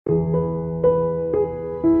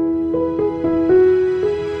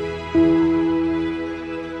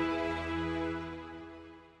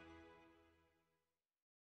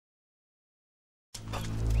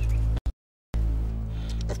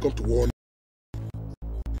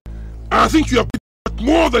I think you have been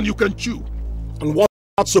more than you can chew. And what's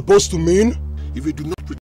that supposed to mean? If you do not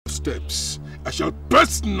retrace your steps, I shall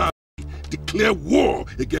personally declare war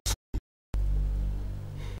against you.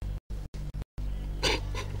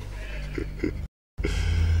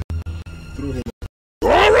 Throw him.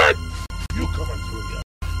 All right! You come and throw me out.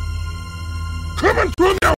 Come and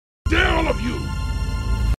throw me out. Dare all of you.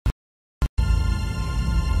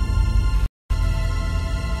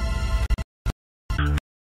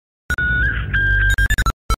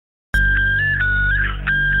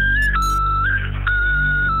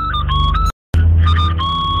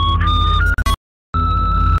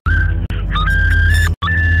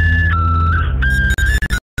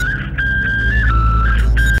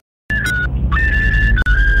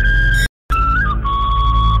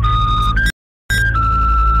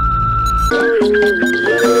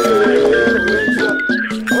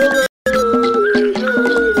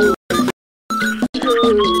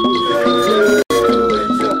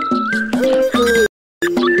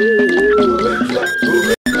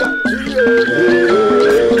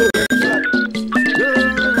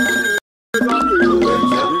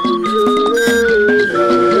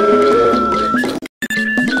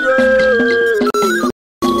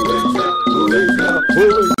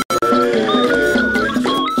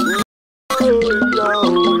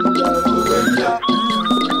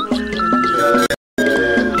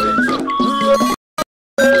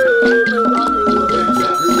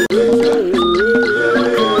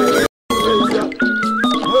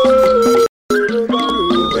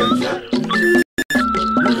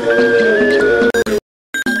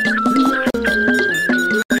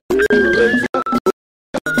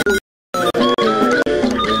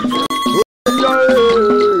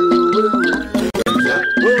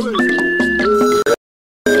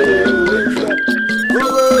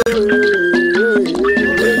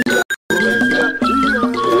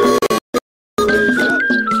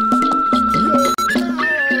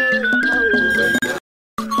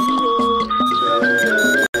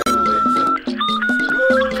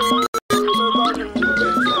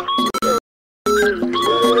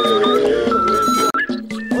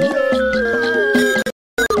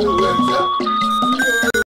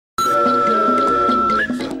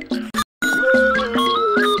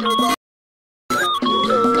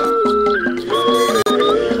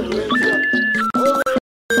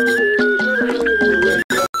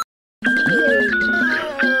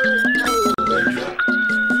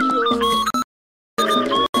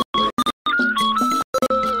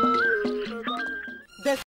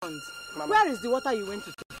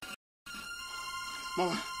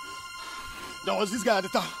 This guy at the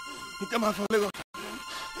top, he came out from Lagos.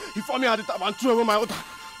 He found me at the top and threw away my water.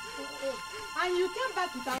 And you came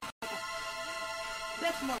back without water.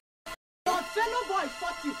 This month, your fellow boy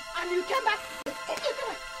fought you, and you came back.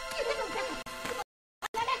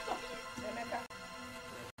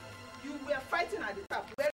 You were fighting at the top.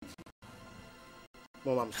 Where did you?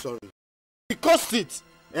 Mom, I'm sorry. He caused it.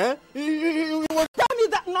 Eh? He was... Tell me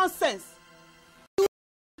that nonsense. You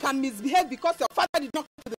can misbehave because your father did not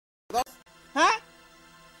come to the house. Huh?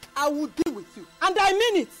 I will deal with you. And I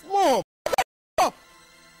mean it. Mom!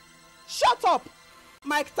 Shut up!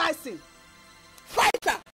 Mike Tyson.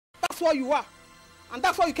 Fighter! That's what you are. And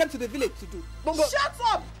that's what you came to the village to do. Shut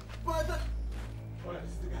up!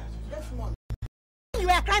 This one. You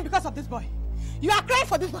are crying because of this boy. You are crying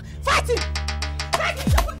for this boy. Fight him! Fight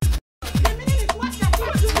him! The meaning is what you are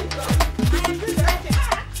doing to me. I am doing the right thing.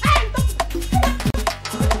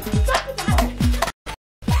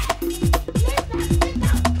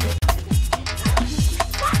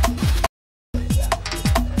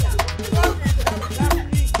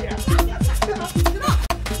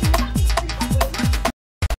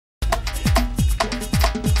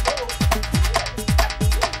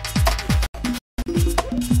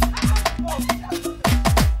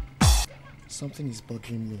 Something is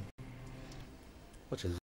bothering me. What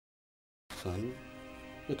is it, son?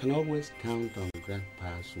 You can always count on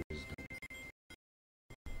Grandpa's wisdom.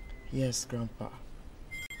 Yes, Grandpa.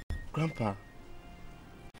 Grandpa,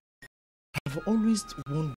 I've always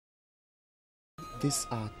wondered this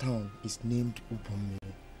our town is named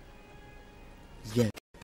Ubomiri. Yet,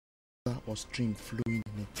 there was stream flowing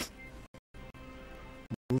in it.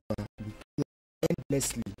 Moreover, we came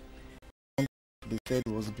endlessly. The third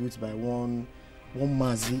was built by one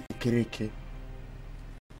Mazi Ukereke.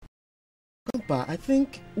 Grandpa, I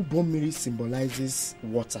think Ubomiri symbolizes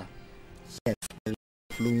water, yet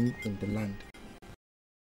flowing in the land.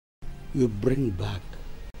 You bring back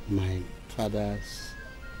my father's...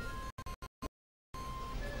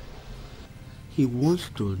 He once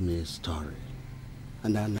told me a story,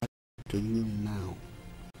 and I'll narrate it to you now.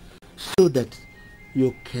 so that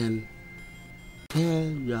you can tell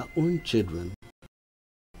your own children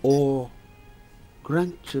or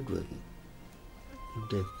grandchildren if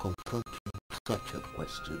they confront you with such a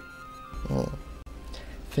question. Oh,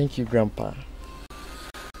 thank you, Grandpa.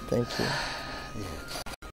 Thank you. Yes.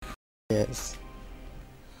 Yes.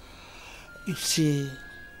 You see,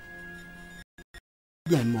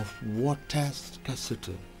 the problem of water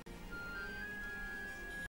scarcity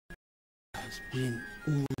has been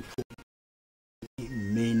on for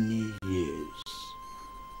many years.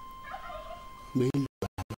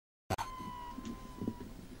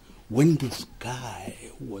 When the sky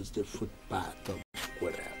was the footpath of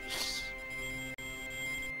squirrels.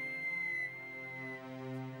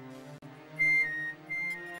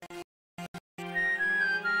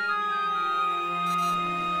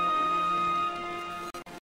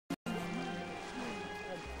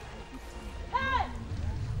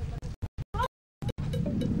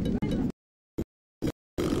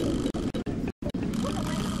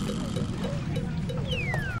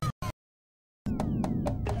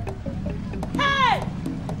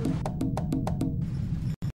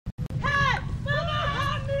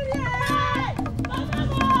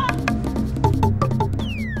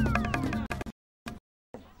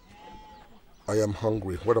 I am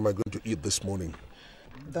hungry. What am I going to eat this morning?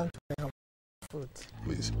 Don't have food.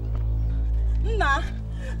 Please. Nah,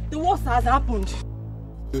 the worst has happened.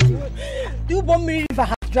 The Ubomiri River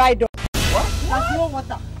has dried up. What? There's no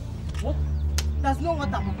water. What? There's no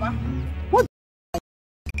water, Papa. What?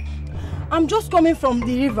 I'm just coming from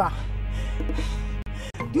the river.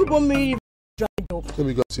 The Ubomiri River has dried up. Let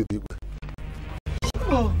me go see the Igwe.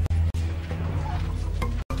 Oh.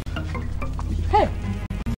 Hey!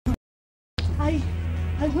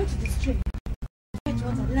 I went to the stream.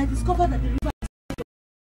 Then I discovered that the river is...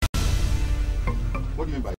 What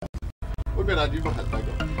do you mean by that? What do you mean that the river has dried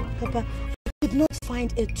up? Papa, I did not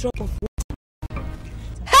find a drop of water.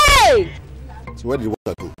 Hey! So where did the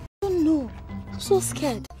water go? I don't know. I'm so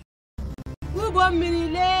scared. Who got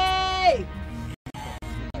me? Let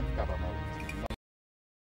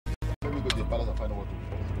me go to the palace and find out what to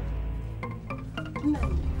do. No.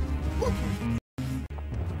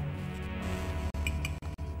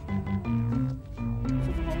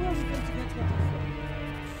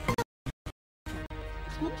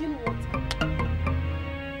 Smoking water.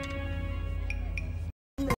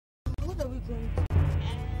 What are we going to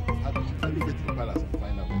do? Let me get to the palace and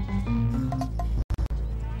find out what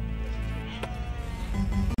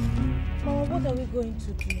Mama, what are we going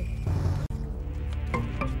to do?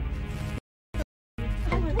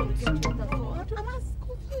 I'm as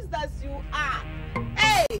confused as you are.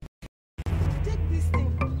 Hey! Take this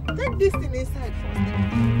thing inside first.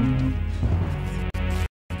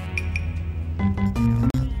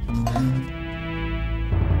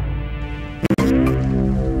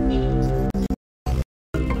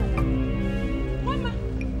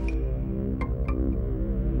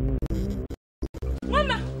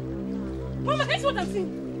 Mama, guess what I'm seeing?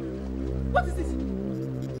 What is this?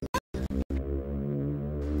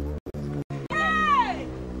 Hey!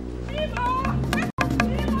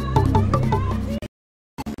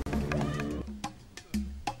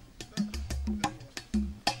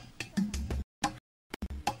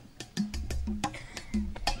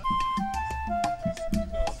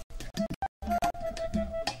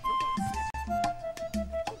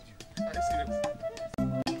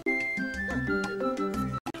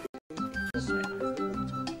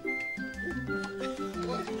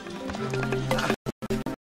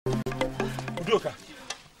 Udoka,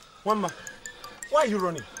 Mama, why are you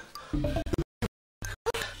running? The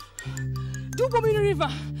Ubomiri River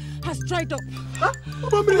has dried up. Huh?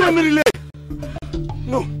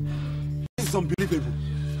 No, this is unbelievable.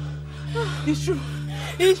 It's true.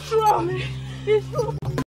 It's true. It's true.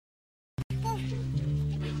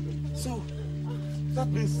 So, that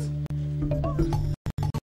means we don't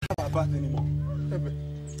have our bath anymore.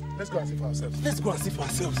 Let's go and see for ourselves. Let's go and see for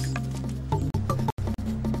ourselves.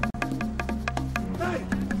 Hey!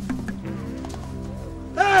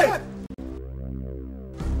 Hey!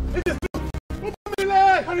 It is true!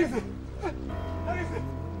 How is it? How is it?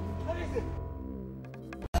 How is it?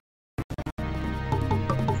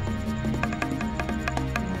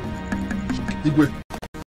 Igwe,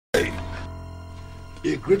 hey.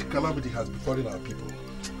 A great calamity has befallen our people.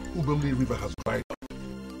 Ubomiri River has dried up.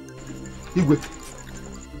 Igwe,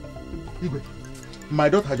 my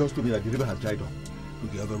daughter just told me that the river has dried up. We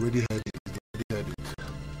have already heard it.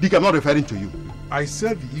 Dick, I'm not referring to you. I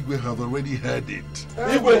said the Igwe have already heard it.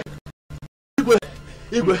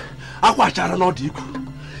 Igwe, akwachara no di iku.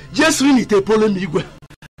 Jesu ni te pole mi Igwe.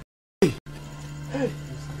 Hey.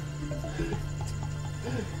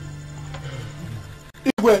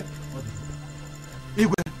 Igwe.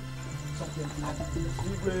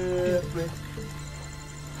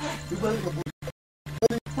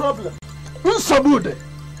 Problem.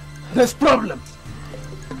 There's problem.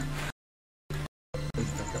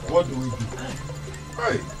 What do we do?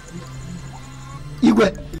 Hey.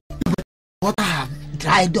 Igwe, water have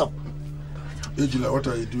dried up. Angela, what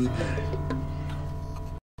are you doing here?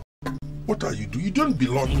 What are you doing? You don't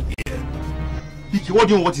belong here. Dike,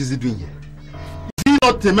 what is he doing here? Is he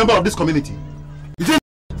not a member of this community? Is he?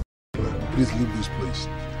 Please leave this place.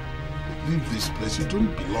 Leave this place. You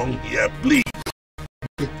don't belong here. Please.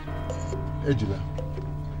 Angela,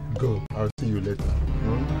 go. I'll see you later.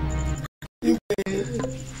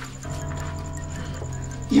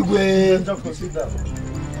 Igwe. Doctor, sit down.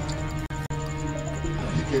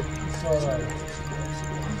 Dike. It's alright.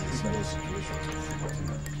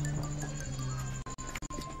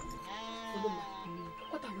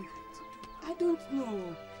 What are we going to do? I don't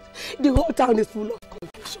know. The whole town is full of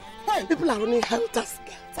confusion. People are running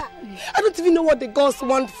helter-skelter. I don't even know what the gods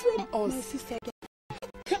want from us. My sister,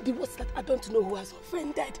 the worst that I don't know who has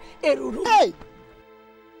offended Eruru. Hey!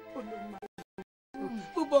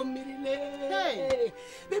 Hey!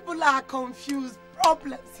 People are confused.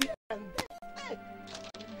 Problems here and there. Hey.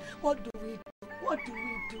 What do we do? What do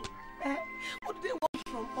we do? What do they want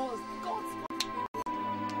from us? Gods want.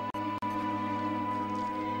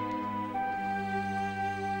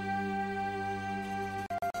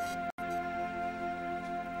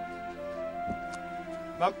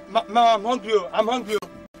 Mama, I'm hungry. I'm hungry.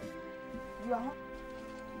 You are hungry?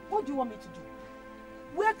 What do you want me to do?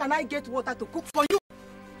 Where can I get water to cook for you?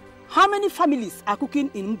 How many families are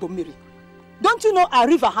cooking in Mbomiri? Don't you know our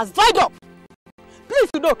river has dried up?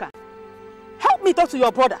 Please, Udoka, help me talk to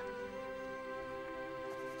your brother.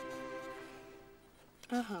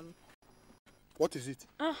 What is it?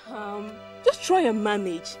 Just try and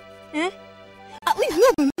manage. At least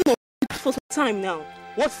we've been doing it for some time now.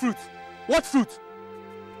 What fruit? What fruit?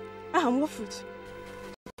 What fruit?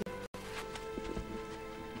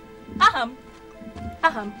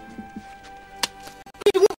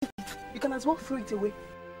 You can as well throw it away.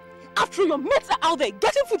 After your mates are out there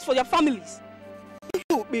getting food for their families.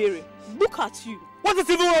 You, Mary, look at you. What is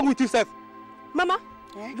even wrong with yourself? Mama,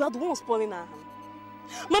 you are the one spoiling our ham.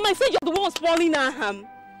 Mama, I said you are the one spoiling our ham.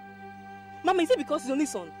 Mama, is it because he's only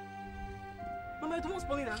son? Mama, you're the one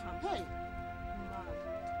spoiling our ham. Hey. Mama.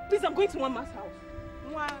 Please, I'm going to Mama's house.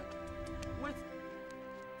 Mama, wait.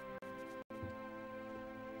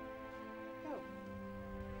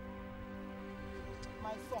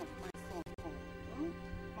 My son, come.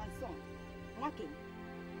 My son, Wakin.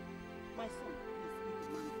 My son,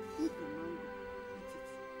 please eat the mango. Eat it.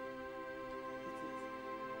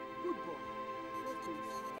 Good boy. Let's go.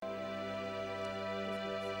 It's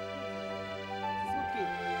okay.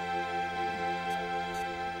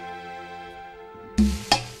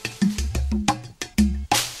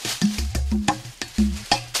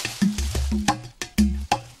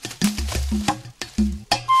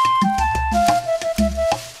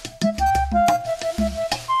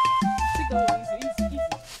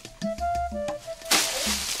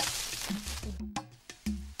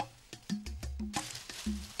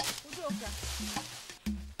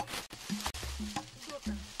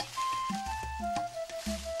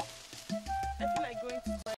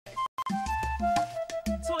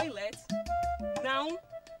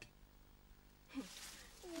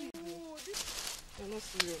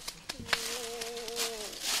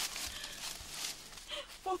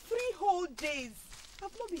 For 3 whole days,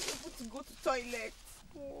 I've not been able to go to toilet.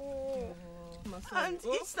 And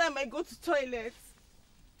each time I go to toilet,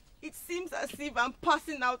 it seems as if I'm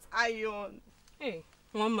passing out iron. Hey,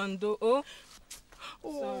 Mando, Sorry,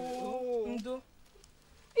 Ndo.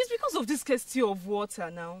 It's because of this scarcity of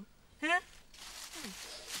water now. Hey,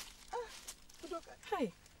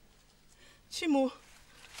 Chimo.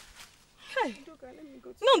 Hey,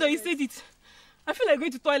 no, that you said it. I feel like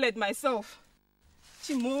going to toilet myself.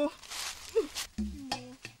 Chimo.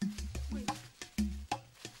 Wait.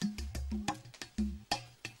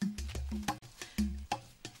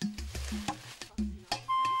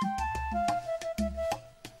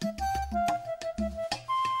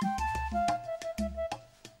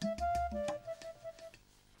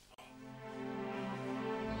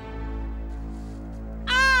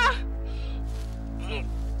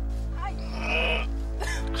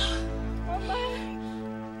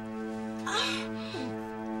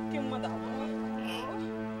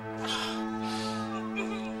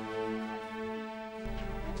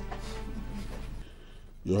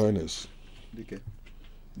 Your Highness,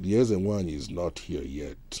 the Ezenwani is not here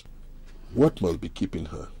yet. What must be keeping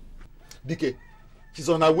her? Dike, She's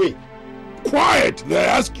on her way. Quiet! Did I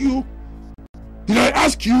ask you? Did I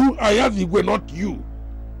ask you? I asked Igwe, not you.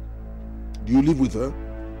 Do you live with her?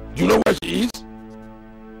 Do you know where she is?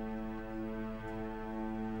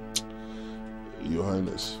 Your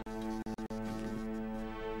Highness.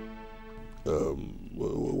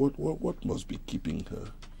 What must be keeping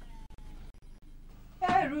her?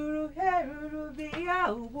 Heruru, heruru,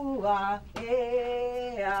 biya ubua,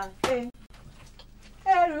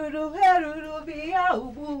 Heruru, heruru, biya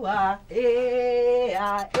ubua,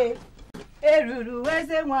 Heruru,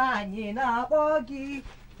 eze nwanyi na bogi,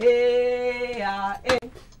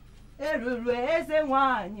 Heruru, eze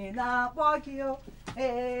nwanyi na bogi,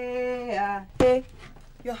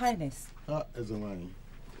 Your Highness. Eze nwanyi.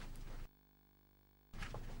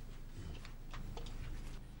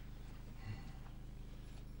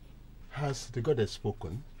 Has the goddess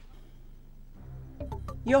spoken?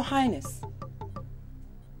 Your Highness,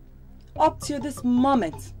 up to this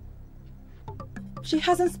moment, she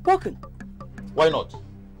hasn't spoken. Why not?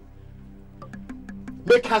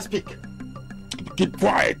 Make her speak. Keep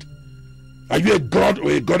quiet. Are you a god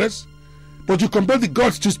or a goddess? But you compel the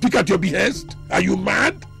gods to speak at your behest? Are you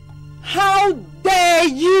mad? How dare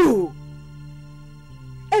you!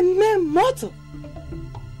 A mere mortal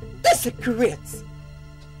desecrates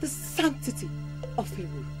the sanctity of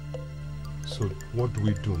Eru. So what do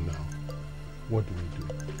we do now? What do we do?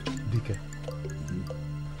 Dike,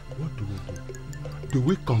 what do we do? Do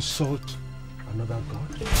we consult another god?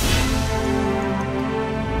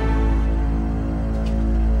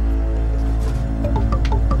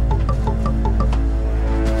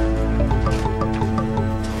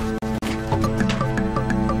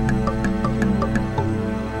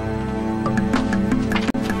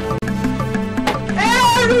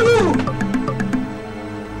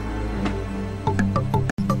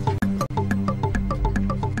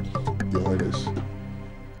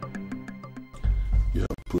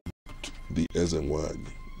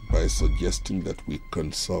 By suggesting that we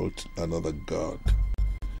consult another god.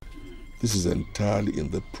 This is entirely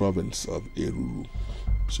in the province of Eru,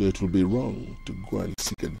 so it will be wrong to go and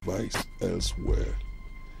seek advice elsewhere.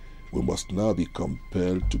 We must now be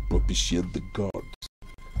compelled to propitiate the gods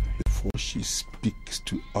before she speaks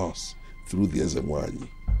to us through the Ezenwanyi.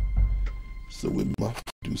 So we must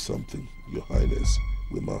do something, Your Highness,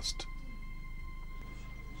 we must.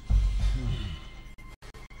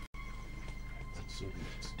 So be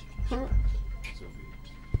it.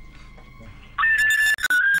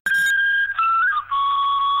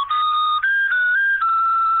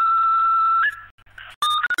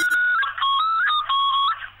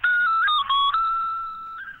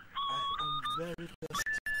 Very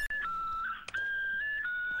thirsty.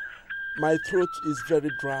 My throat is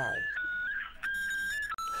very dry.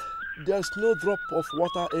 There's no drop of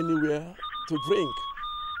water anywhere to drink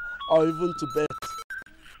or even to bathe.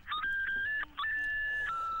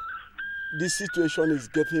 This situation is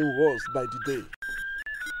getting worse by the day.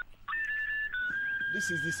 This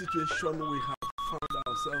is the situation we have found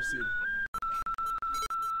ourselves in.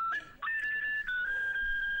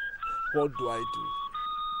 What do I do?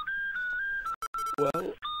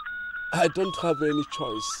 Well, I don't have any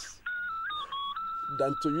choice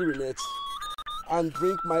than to urinate and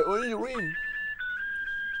drink my own urine.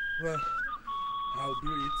 Well, I'll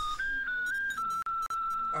do it.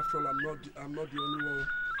 After all, I'm not the only one.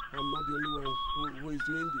 I'm not the only one who is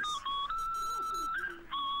doing this.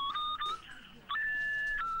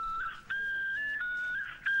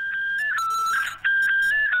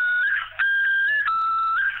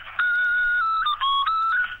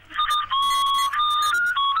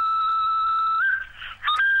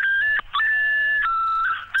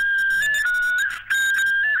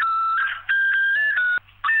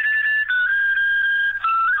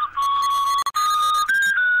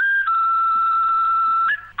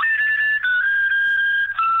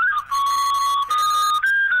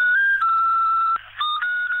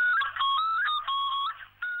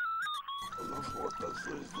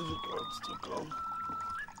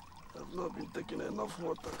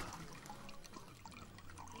 Water.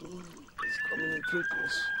 It's coming in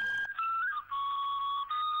trickles.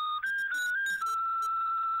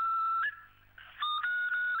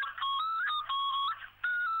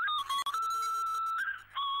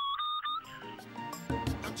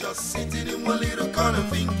 I'm just sitting in one little corner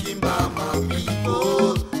thinking about my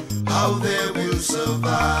people, how they will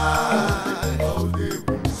survive, how they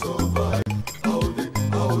will survive,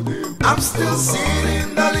 how they I'm still sitting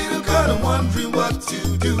in that little corner wondering what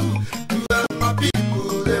to do to help my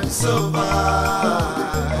people them survive.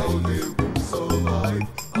 How they will survive.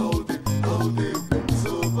 How they will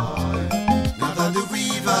survive. Now that the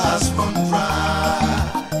river has run dry.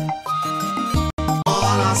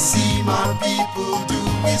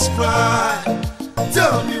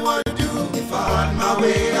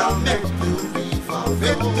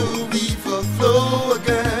 the river flow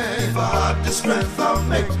again. If I have the strength, I'll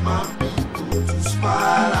make my people to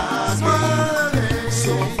smile again.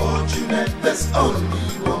 So fortunate, there's only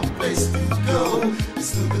one place to go.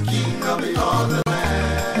 It's to the King of the other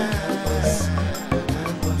land.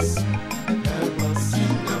 Help us, help us,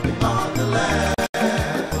 King of the other land.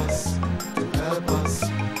 Help us, help us,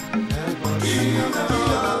 help us, King of the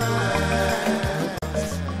other land. Help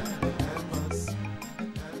us, help us.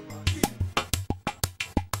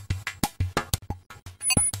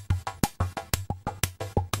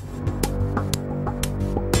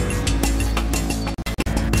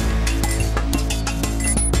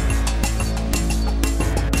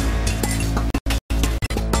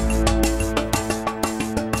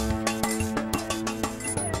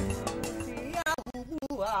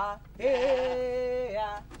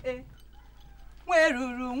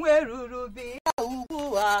 Nweruru bịa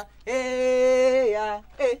ugbu a ya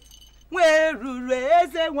nweruru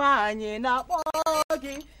eze nwanyị na-akpọ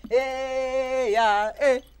gị ya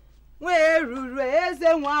nweruru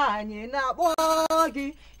eze nwanyị na-akpọ gị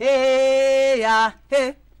ya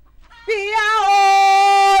bịa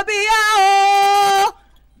o bịa o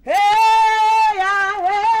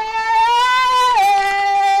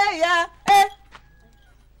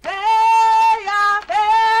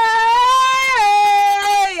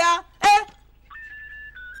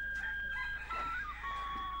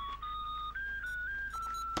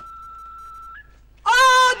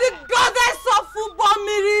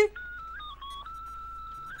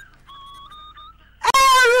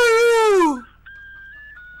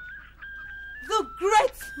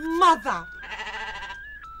Mother,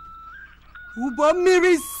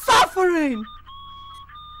 Ubomiri is suffering.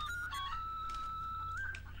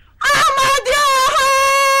 Amadio!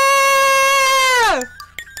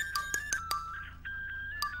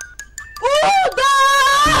 Udo!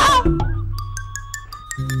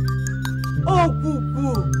 Oh,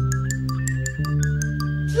 Bubu,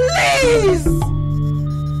 please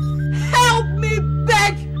help me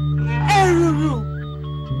beg Eruru.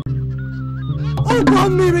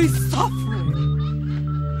 Ubomiri is suffering.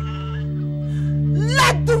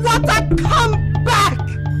 Let the water come back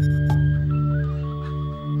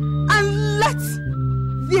and let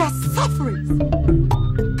their sufferings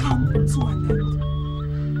come to an end.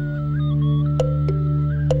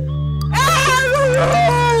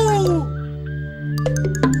 Eruru!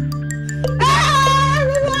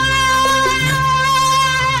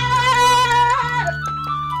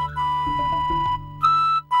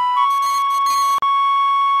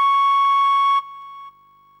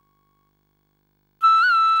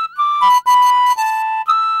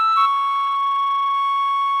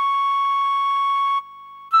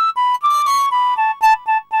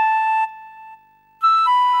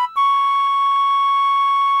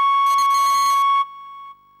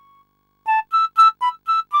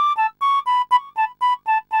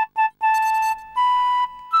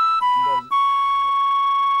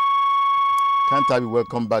 Can't I be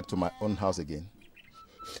welcome back to my own house again?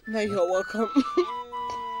 No, you're welcome.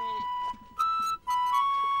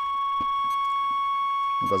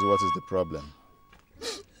 Because what is the problem?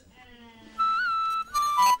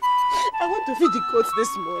 I went to feed the goats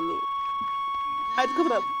this morning. I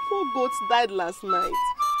discovered that 4 goats died last night,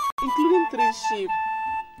 including 3 sheep.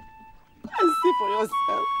 Go and see for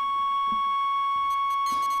yourself.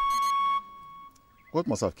 What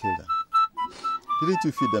must have killed them? Didn't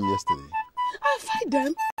you feed them yesterday? I fed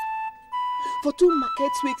them. For 2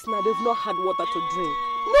 market weeks now, they've not had water to drink.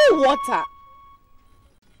 No water.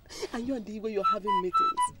 And you and the way you're having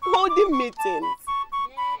meetings. Holding meetings.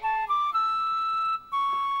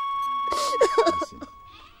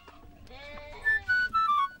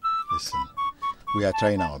 Listen, we are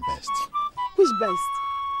trying our best. Which best?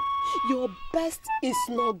 Your best is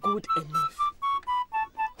not good enough.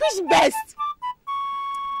 Which best?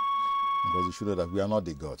 Because you should know that we are not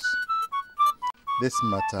the gods. This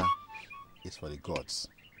matter is for the gods.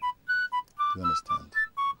 Do you understand?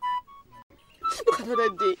 Look at another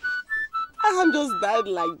day. Aham just died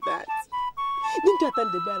like that. Didn't you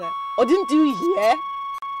attend the burial? Or didn't you hear?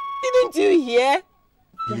 Didn't you hear?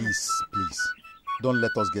 Please, please. Don't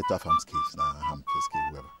let us get Aham's case. Aham's case,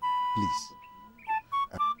 whoever. Please.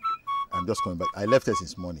 I'm just coming back. I left her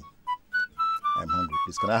since morning. I'm hungry.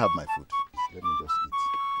 Please, can I have my food? Let me just eat.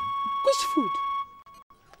 Which food?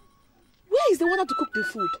 Where is the water to cook the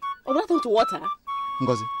food? Or water to water?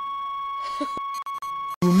 Ngozi.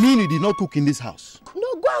 You mean you did not cook in this house?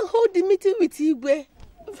 No, go and hold the meeting with Igwe.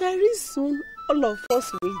 Very soon, all of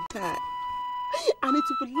us will die. And it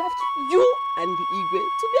will be left you and the Igwe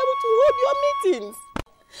to be able to hold your meetings.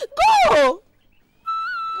 Go!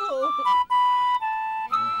 Go!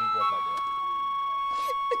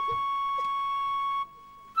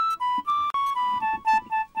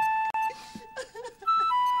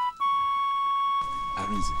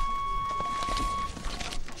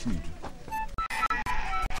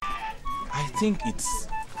 I think it's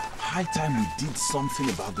high time we did something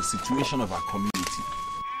about the situation of our community.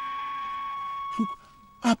 Look,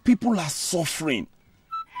 our people are suffering.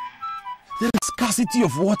 There is scarcity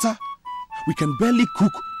of water. We can barely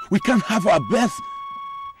cook. We can't have our birth.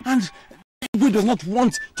 And we do not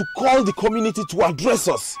want to call the community to address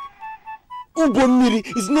us. Ubomiri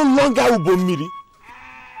is no longer Ubomiri.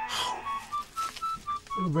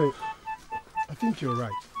 Ube, I think you're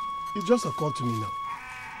right. It just occurred to me now.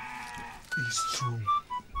 It's true.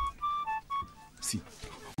 See,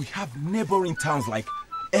 we have neighboring towns like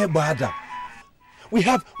Ebada. We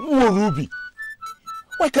have Morubi.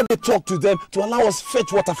 Why can't they talk to them to allow us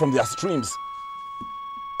fetch water from their streams?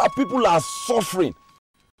 Our people are suffering.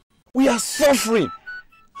 We are suffering.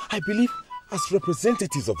 I believe as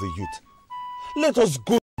representatives of the youth, let us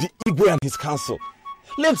go to the Igwe and his council.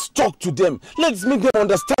 Let's talk to them. Let's make them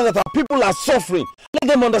understand that our people are suffering. Let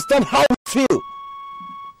them understand how we feel.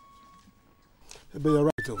 But you're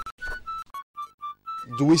right, though.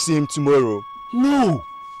 Do we see him tomorrow? No.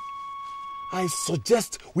 I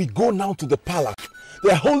suggest we go now to the palace.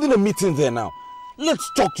 They are holding a meeting there now. Let's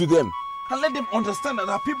talk to them and let them understand that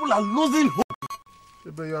our people are losing hope.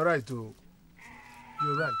 But you're right, though.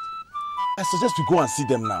 You're right. I suggest we go and see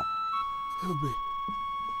them now. Ebe,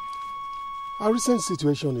 our recent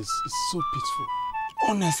situation is so peaceful.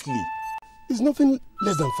 Honestly. It's nothing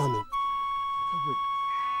less than famine. Ebe,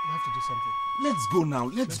 we have to do something. Let's go now.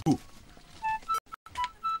 Let's go.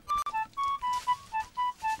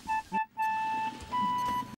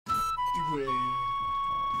 Please.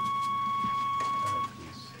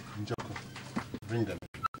 Njoko, bring them.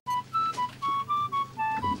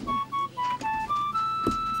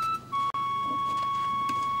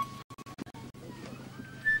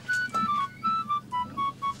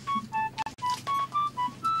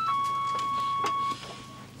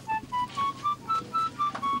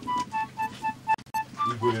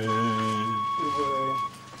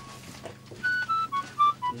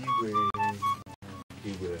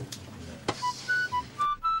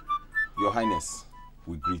 Your Highness,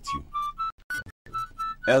 we greet you.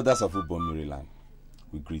 Elders of Ubomiri land,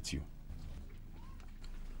 we greet you.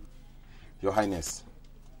 Your Highness,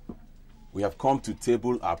 we have come to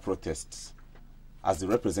table our protests as the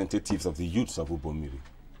representatives of the youths of Ubomiri.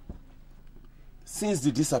 Since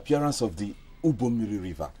the disappearance of the Ubomiri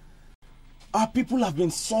River, our people have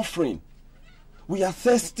been suffering. We are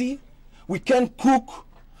thirsty, we can't cook,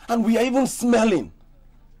 and we are even smelling.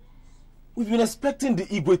 We've been expecting the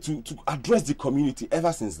Igwe to address the community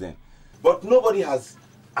ever since then. But nobody has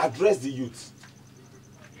addressed the youth.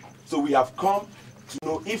 So we have come to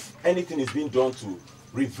know if anything is being done to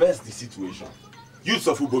reverse the situation. Youths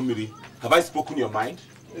of Ubomiri, have I spoken your mind?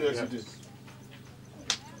 Yes, it is.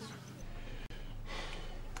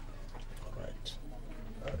 All right.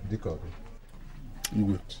 Dikobi, you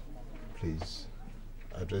would please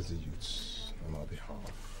address the youths on our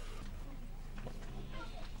behalf.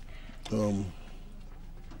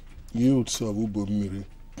 Youths of Ubomiri,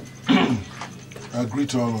 I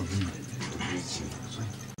greet all of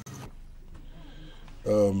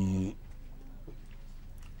you.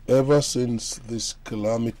 Ever since this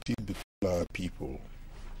calamity befell our people,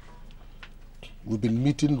 we've been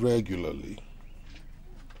meeting regularly,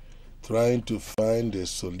 trying to find a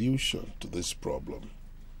solution to this problem.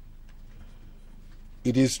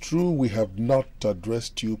 It is true we have not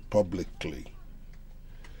addressed you publicly.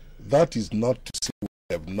 That is not to say we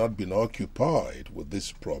have not been occupied with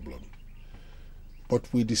this problem, but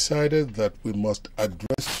we decided that we must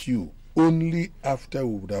address you only after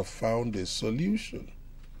we would have found a solution.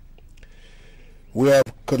 We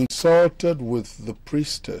have consulted with the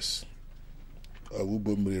priestess of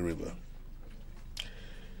Ubomiri River.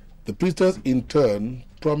 The priestess in turn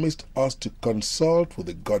promised us to consult with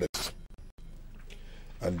the goddess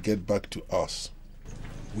and get back to us.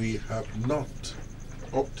 We have not,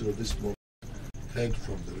 up to this moment, heard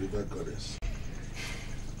from the river goddess,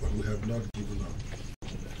 but we have not given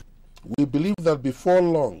up. We believe that before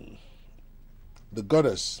long, the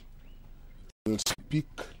goddess will speak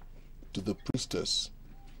to the priestess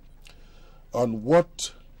on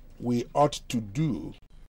what we ought to do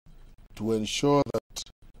to ensure that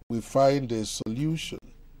we find a solution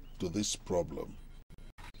to this problem.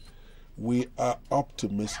 We are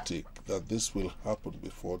optimistic that this will happen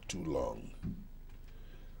before too long.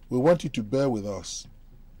 We want you to bear with us.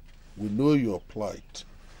 We know your plight.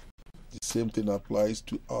 The same thing applies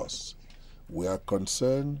to us. We are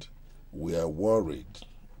concerned, we are worried,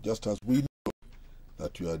 just as we know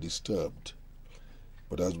that you are disturbed.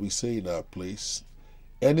 But as we say in our place,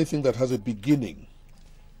 anything that has a beginning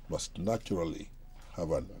must naturally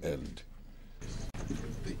have an end.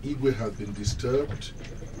 The Igwe has been disturbed.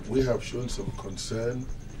 We have shown some concern.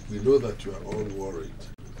 We know that you are all worried.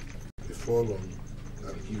 Before long,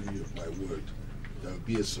 I'll give you my word. There will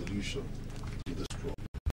be a solution to this problem.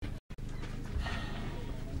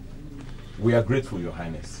 We are grateful, Your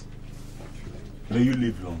Highness. May you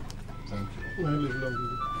live long. Thank you. May you live long.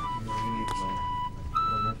 May you live long.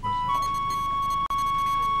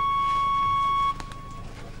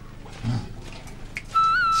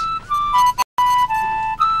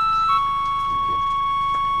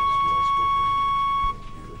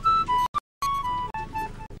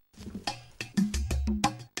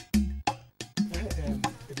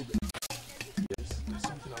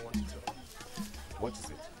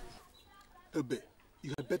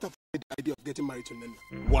 You had better forget the idea of getting married to Nena.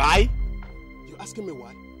 Why? You're asking me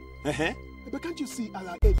why? But can't you see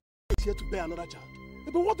our age is here to bear another child?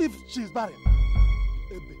 But what if she's barren?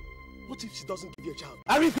 What if she doesn't give you a child?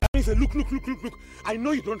 Arif, look. I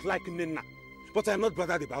know you don't like Nena, but I'm not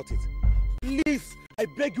bothered about it. Please, I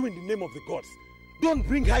beg you in the name of the gods, don't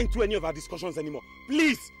bring her into any of our discussions anymore.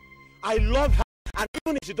 Please, I love her. And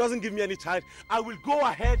even if she doesn't give me any child, I will go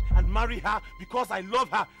ahead and marry her because I love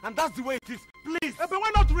her. And that's the way it is. Please. Ebe,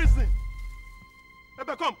 why not reason?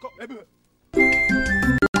 Ebe, come. Ebe.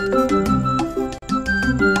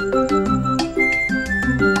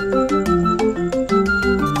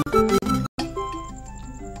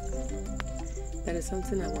 There is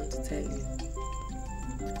something I want to tell you.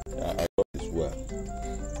 I thought it's well.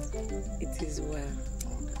 It is well.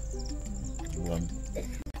 Okay.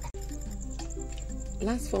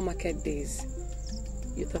 Last 4 market days,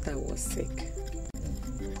 you thought I was sick.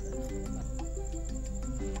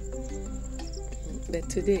 But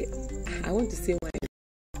today, I want to say why.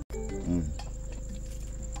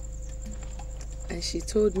 And she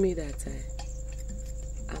told me that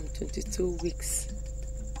I'm 22 weeks,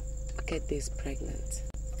 market days pregnant.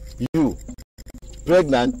 You?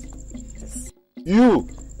 Pregnant? Yes. You?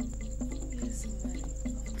 Yes.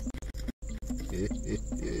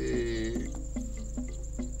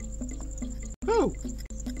 Oh.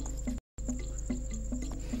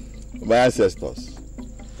 My ancestors.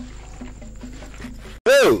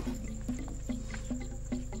 Oh!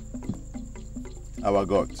 Our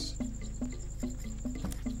gods.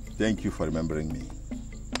 Thank you for remembering me.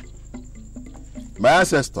 My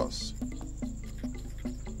ancestors.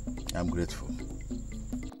 I'm grateful.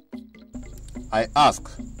 I ask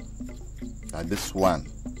that this one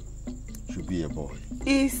should be a boy.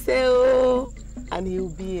 Iseo, and he'll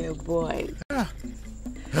be a boy.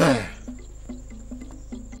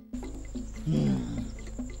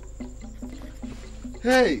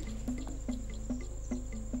 Hey!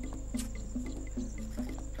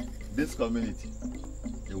 This community,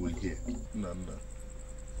 they will hear. Nana.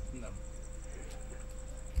 You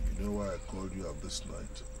know why I called you up this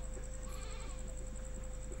night?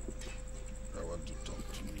 I want to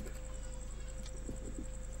talk to you.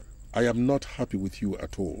 I am not happy with you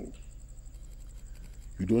at all.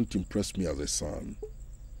 You don't impress me as a son.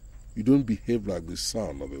 You don't behave like the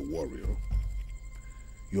son of a warrior.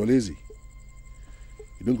 You're lazy.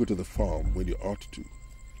 You don't go to the farm when you ought to.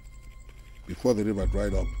 Before the river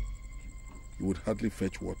dried up, you would hardly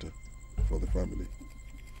fetch water for the family.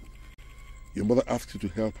 Your mother asked you to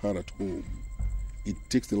help her at home. It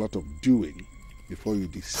takes a lot of doing before you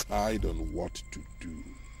decide on what to do.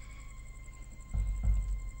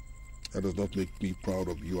 That does not make me proud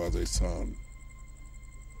of you as a son.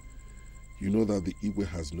 You know that the Igwe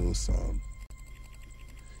has no son.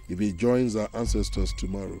 If he joins our ancestors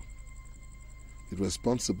tomorrow, the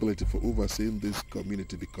responsibility for overseeing this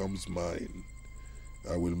community becomes mine.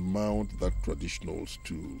 I will mount that traditional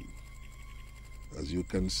stool. As you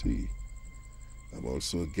can see, I'm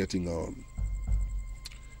also getting on.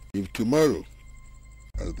 If tomorrow,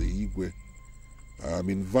 as the Igwe, I am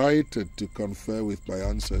invited to confer with my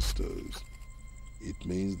ancestors, it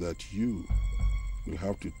means that you will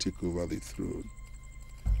have to take over the throne.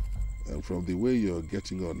 And from the way you're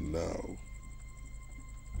getting on now,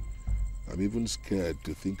 I'm even scared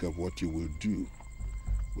to think of what you will do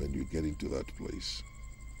when you get into that place.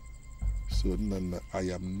 So, Nana, I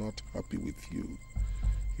am not happy with you.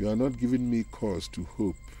 You are not giving me cause to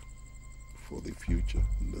hope for the future.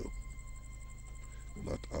 No.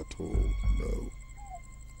 Not at all. No.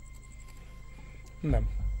 Nam,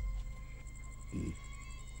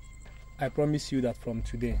 I promise you that from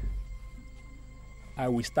today, I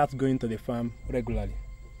will start going to the farm regularly,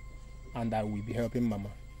 and I will be helping Mama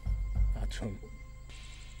at home.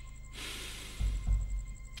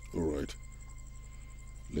 All right.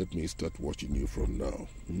 Let me start watching you from now.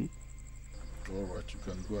 All right, you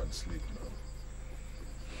can go and sleep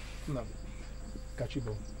now. Nam,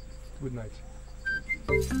 Kachibo. Good night.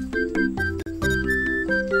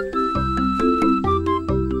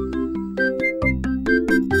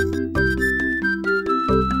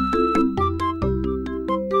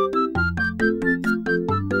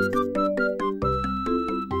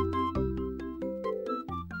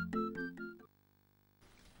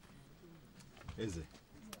 Eze,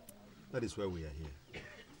 that is why we are here.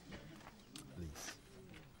 Please.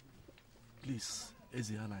 Please,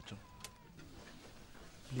 Eze Anacho.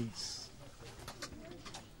 Please.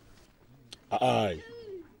 I,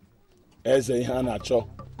 Eze Anacho,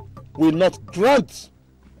 will not grant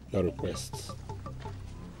your request.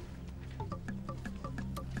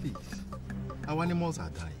 Please. Our animals are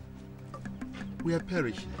dying. We are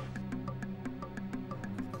perishing.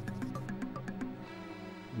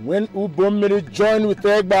 When Ubomiri joined with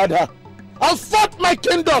Egbada and fought my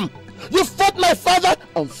kingdom, you fought my father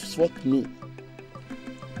and fought me.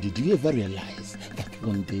 Did you ever realize that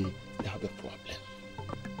one day there will be a problem?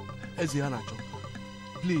 Eze Anacho,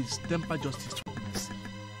 please temper justice with mercy.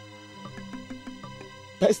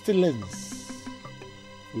 Pestilence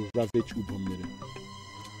will ravage Ubomiri.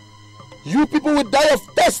 You people will die of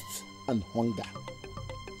thirst and hunger.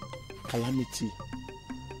 Calamity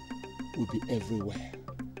will be everywhere.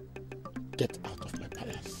 Get out of my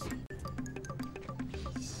palace.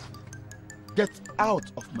 Get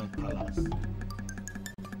out of my palace.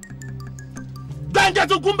 Then get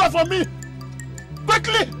Ugumba for me!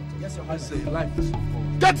 Quickly! Yes, sir. I say life is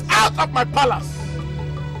involved. Get out of my palace!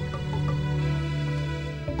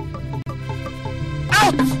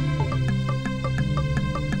 Out!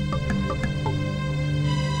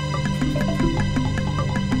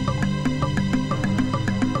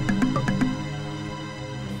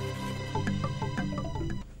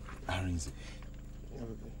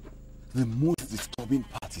 The most disturbing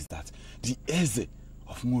part is that the Eze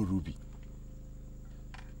of Morubi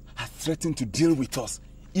has threatened to deal with us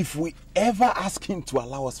if we ever ask him to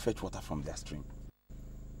allow us fetch water from their stream.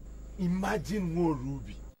 Imagine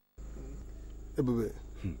Morubi. Ebube,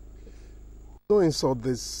 don't insult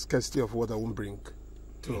this scarcity of water won't bring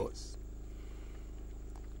to us.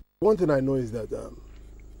 One thing I know is that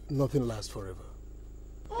nothing lasts forever.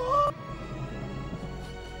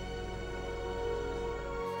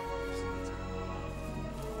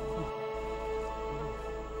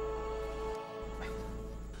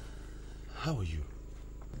 How are you?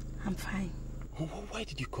 I'm fine. Why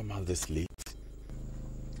did you come out this late?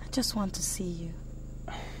 I just want to see you.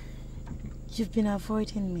 You've been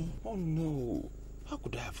avoiding me. Oh no. How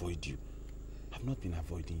could I avoid you? I've not been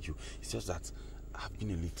avoiding you. It's just that I've been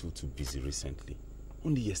a little too busy recently.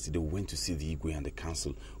 Only yesterday we went to see the Igwe and the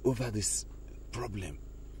council over this problem.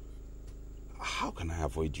 How can I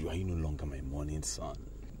avoid you? Are you no longer my morning sun?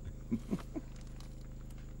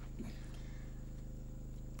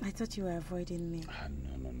 I thought you were avoiding me.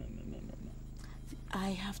 No. I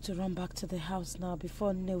have to run back to the house now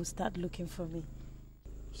before Nne will start looking for me.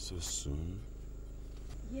 So soon?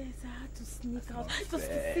 Yes, I had to sneak out just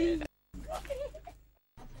to see you.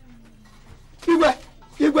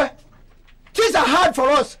 Igwe! Things are hard for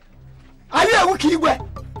us. Are you a wiki,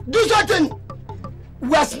 Igwe? Do something!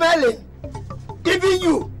 We are smelling. Even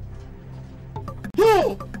you.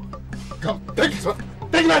 Come, take it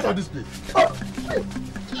out of this place. Oh.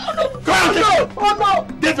 Come on! Oh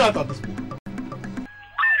no! Get out of this place.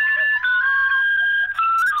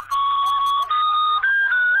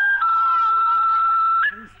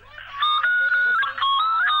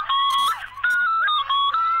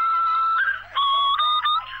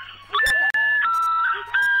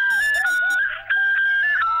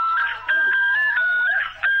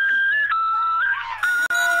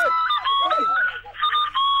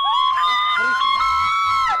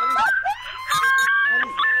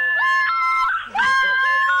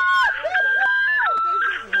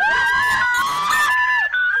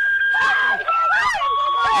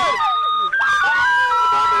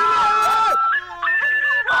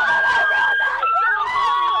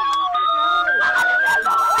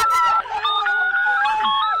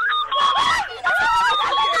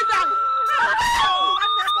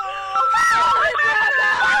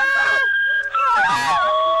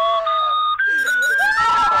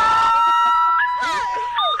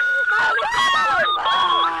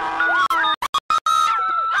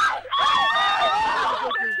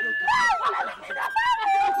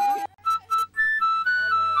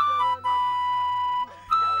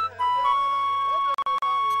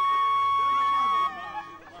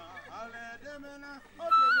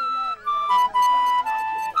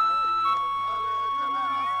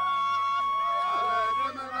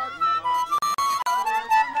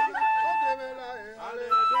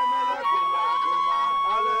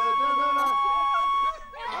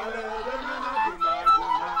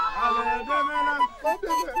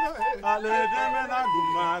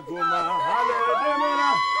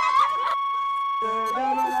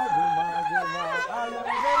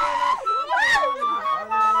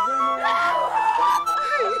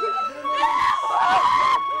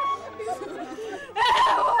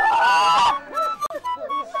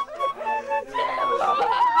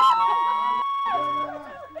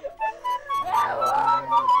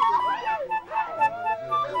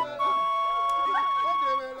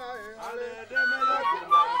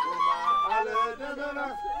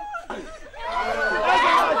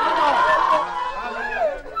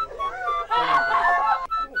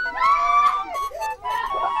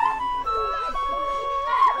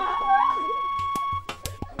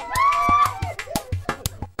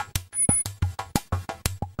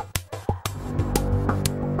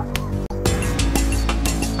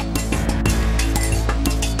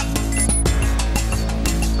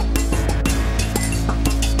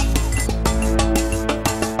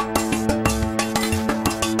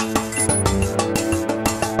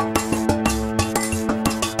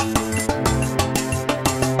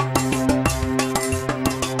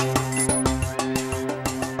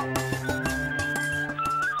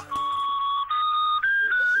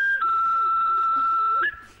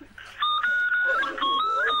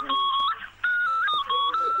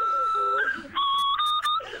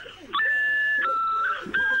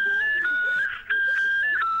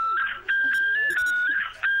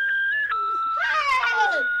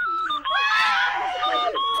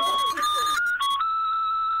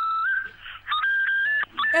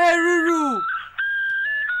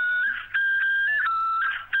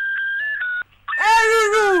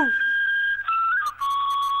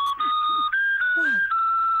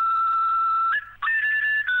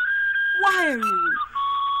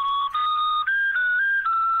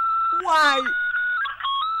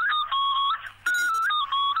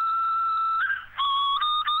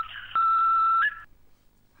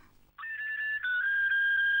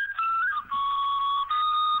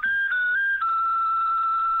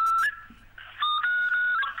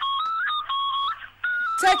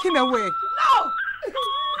 Take him away. No!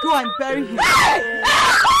 Go and bury him.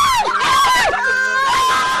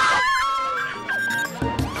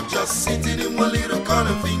 I'm just sitting in one little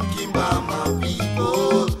corner thinking about my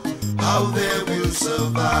people, how they will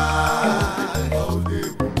survive. How they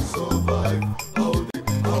will survive. How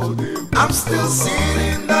they will I'm still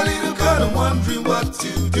sitting in that little corner wondering what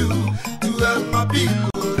to do to help my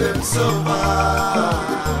people them survive.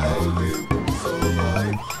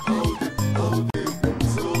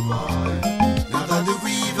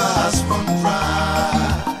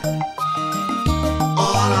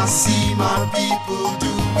 See my people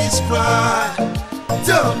do is cry.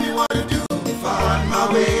 Tell me what to do. If I find my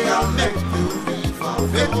way, I'll make the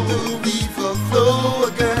river flow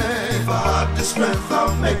again. If I have the strength,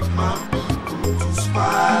 I'll make my people to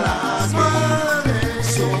smile again.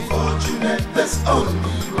 So fortunate, there's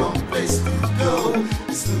only one place to go.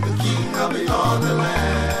 It's to the King of the other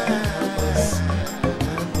land.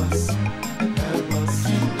 Help us,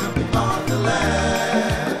 King of the other land.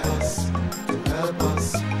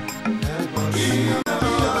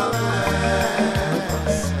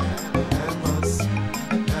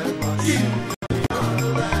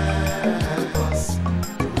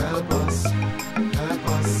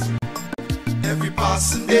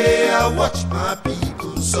 I watch my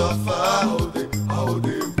people suffer. How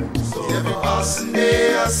they suffer. Every passing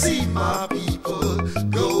day I see my people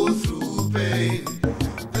go through pain.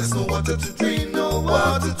 There's no water to drink, no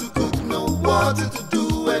water to cook, no water to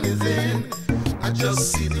do anything. I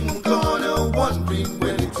just sit in one corner wondering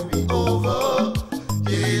when it will be over.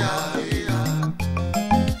 Yeah.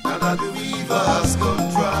 Now that the river has gone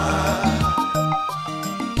dry,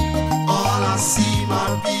 all I see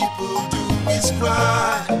my people do is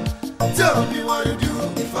cry. Tell me what to do.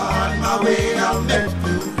 If I find my way, I'll make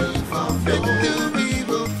the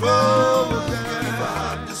river flow again. If I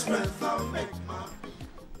have the strength, I'll make my people.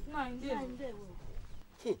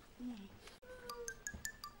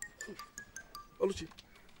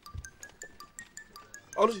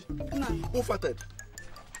 Oluchi, who farted?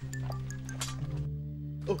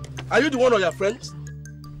 Oh, are you the one of your friends?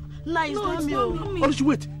 No, it's not me. Oluchi,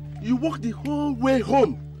 wait. You walked the whole way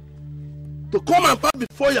home to come and pass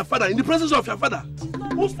before your father, in the presence of your father.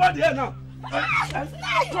 Who's father here now? What is it?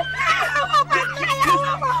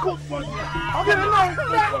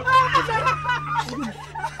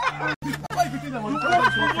 Why are you beating them? Look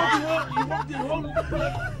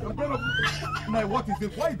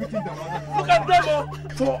at them,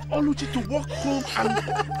 for Oluchi to walk home and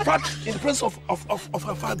fart in the presence of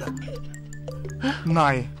her father.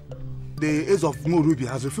 Nai, the age of Morubi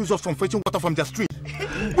has refused us from fetching water from their stream.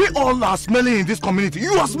 We all are smelling in this community.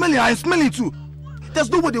 You are smelling, I am smelling too. There's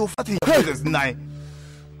nobody who fight in your presence, Nai.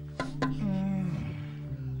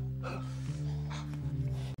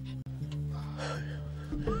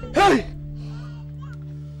 Hey!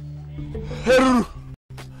 Heru!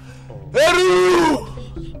 Heru!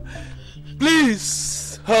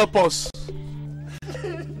 Please help us.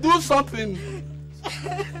 Do something.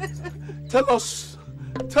 Tell us.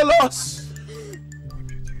 Tell us.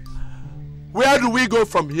 Where do we go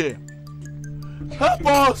from here? Help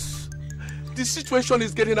us. The situation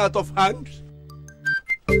is getting out of hand.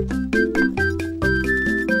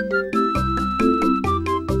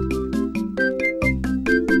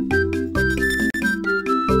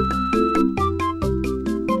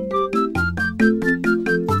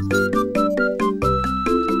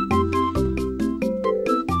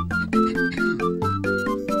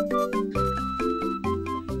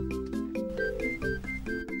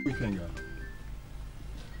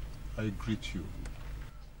 I greet you.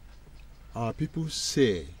 Our people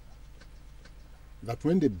say that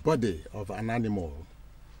when the body of an animal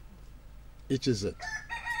itches it,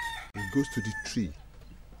 it goes to the tree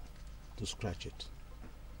to scratch it.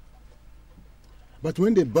 But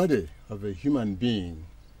when the body of a human being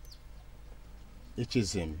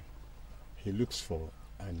itches him, he looks for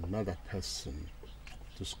another person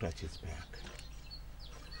to scratch his back.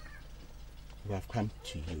 We have come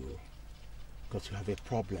to you because we have a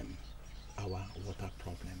problem, our water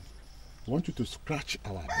problem. We want you to scratch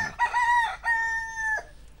our back.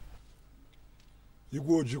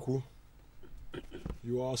 Igwe Ojukwu,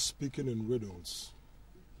 you are speaking in riddles.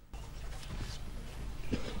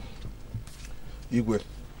 Igwe,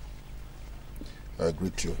 I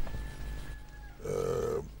greet you.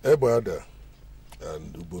 Ebada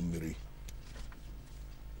and Ubomiri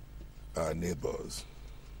are neighbors.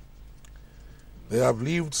 They have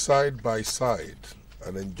lived side by side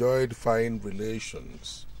and enjoyed fine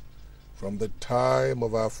relations from the time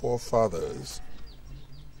of our forefathers.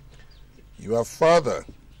 Your father,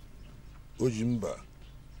 Ujimba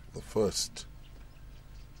the first,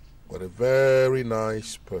 was a very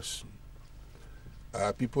nice person.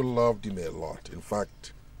 Our people loved him a lot. In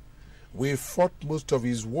fact, we fought most of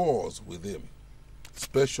his wars with him,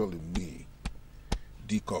 especially me,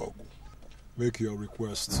 Dikogu. Make your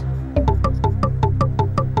request.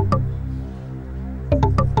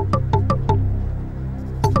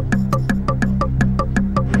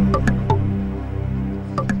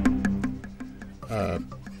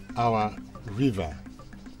 Our river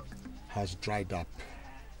has dried up,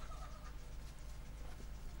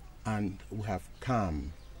 and we have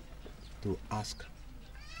come to ask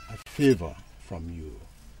a favor from you.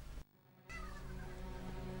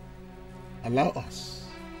 Allow us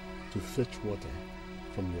to fetch water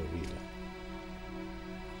from your river.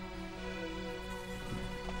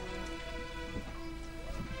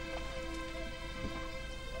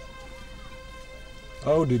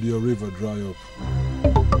 How did your river dry up?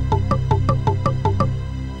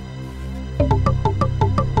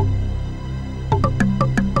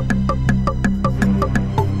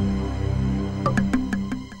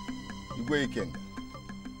 Igwe,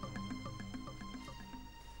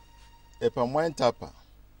 a palm wine tapper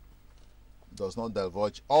does not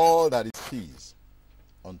divulge all that it sees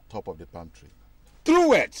on top of the palm tree. True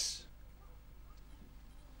words.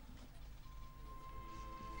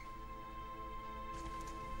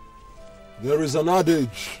 There is an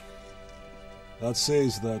adage that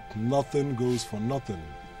says that nothing goes for nothing.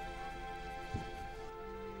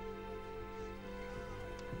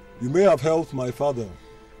 You may have helped my father,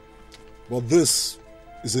 but this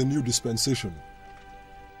is a new dispensation.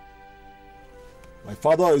 My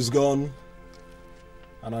father is gone,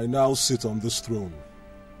 and I now sit on this throne.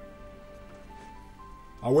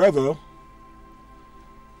 However,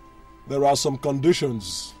 there are some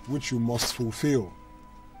conditions which you must fulfill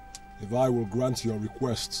if I will grant your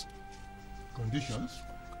request. Conditions?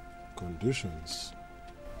 Conditions.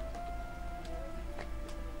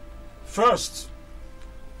 First,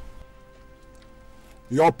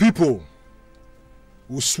 your people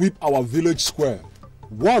will sweep our village square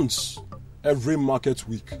once every market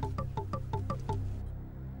week.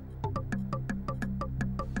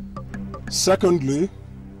 Secondly,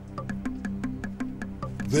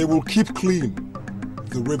 they will keep clean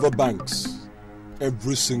the river banks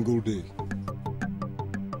every single day.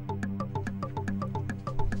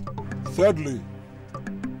 Thirdly,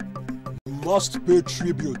 you must pay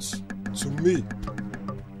tribute to me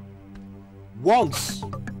once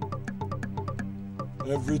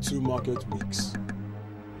every 2 market weeks.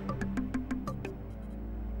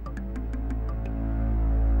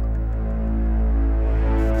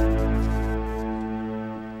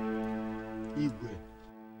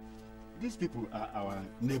 These people are our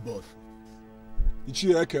neighbors.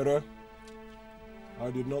 Nkeiru,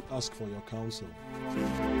 I did not ask for your counsel.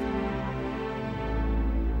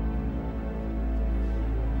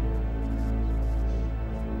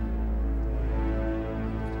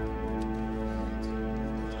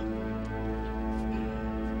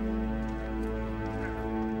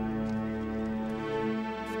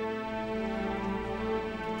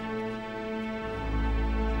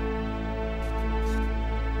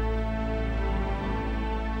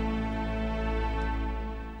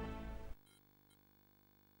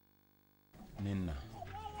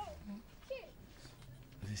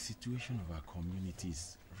 The situation of our community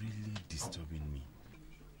is really disturbing me.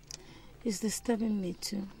 It's disturbing me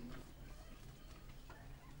too.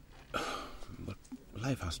 But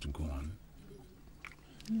life has to go on.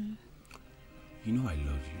 Yeah. You know I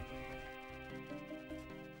love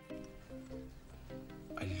you.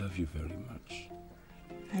 I love you very much.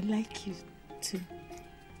 I like you too.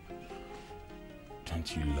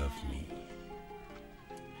 Don't you love me?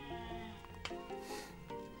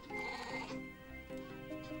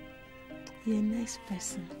 You're a nice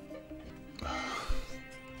person.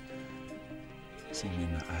 See,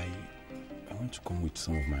 Nina, I want to come with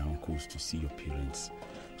some of my uncles to see your parents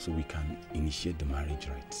so we can initiate the marriage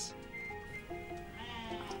rites.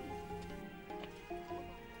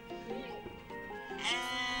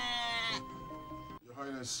 Your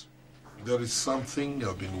Highness, there is something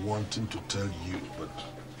I've been wanting to tell you, but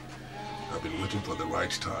I've been waiting for the right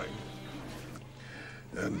time.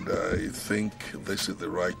 And I think this is the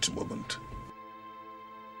right moment.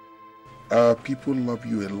 Our people love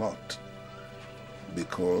you a lot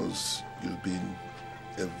because you've been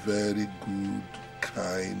a very good,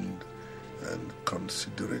 kind, and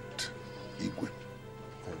considerate Igwe.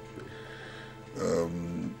 Thank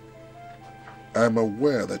you. I'm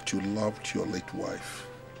aware that you loved your late wife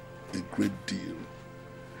a great deal.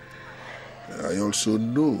 I also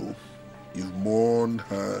know you've mourned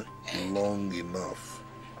her long enough.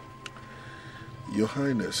 Your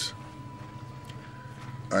Highness,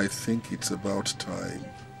 I think it's about time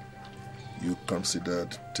you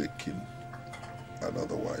considered taking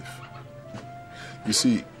another wife. You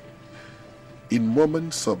see, in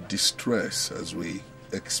moments of distress as we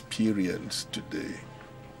experience today,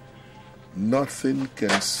 nothing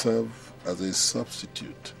can serve as a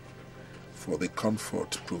substitute for the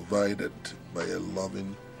comfort provided by a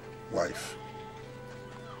loving wife.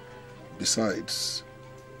 Besides,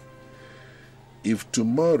 if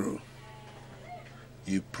tomorrow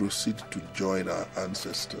you proceed to join our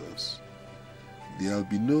ancestors, there'll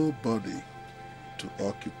be nobody to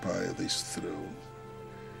occupy this throne.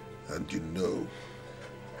 And you know,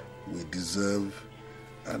 we deserve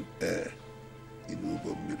an heir in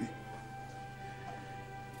Ubomiri.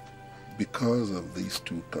 Because of these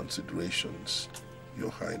two considerations, Your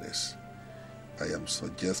Highness, I am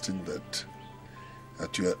suggesting that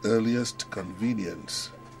at your earliest convenience,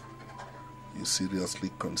 you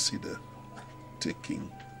seriously consider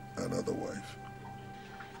taking another wife.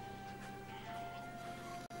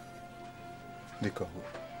 Nico.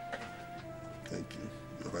 Thank you,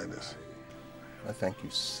 Your Highness. I thank you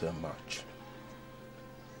so much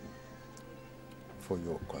for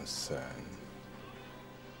your concern.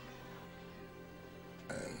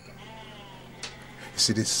 And you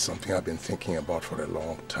see, this is something I've been thinking about for a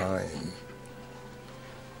long time.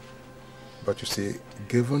 But you see,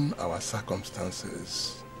 given our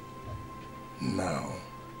circumstances now,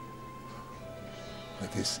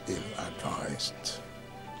 it is ill-advised.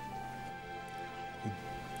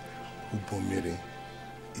 Ubomiri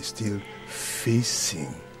is still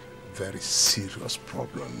facing very serious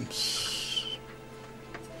problems.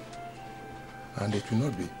 And it will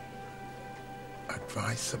not be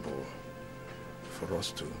advisable for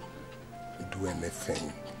us to do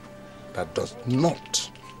anything that does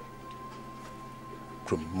not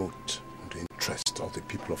promote the interest of the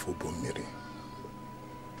people of Ubomiri.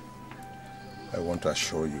 I want to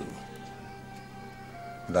assure you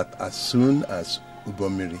that as soon as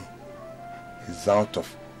Ubomiri is out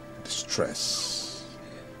of distress,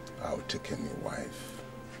 I will take a new wife.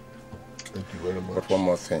 Thank you very much. But one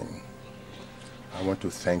more thing. I want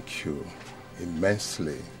to thank you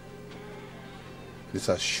immensely. This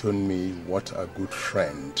has shown me what a good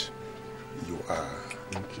friend you are.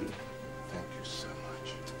 Thank you. Thank you so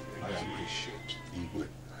much. I appreciate Igwe.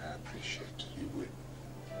 I appreciate Igwe.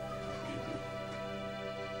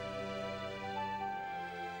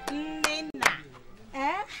 Nena.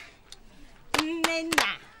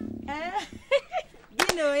 Nena.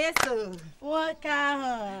 Gino yeso. Nwoke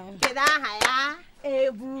ahụ. Kedu aha ya?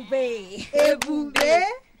 Ebube. Ebube?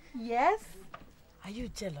 Yes? Are you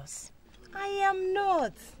jealous? I am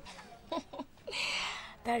not.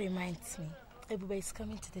 That reminds me. Everybody is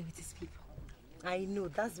coming today with his people. I know,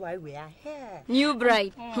 that's why we are here. New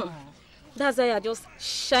bride. That's why you're just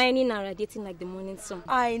shining and radiating like the morning sun.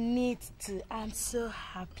 I need to. I'm so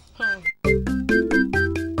happy.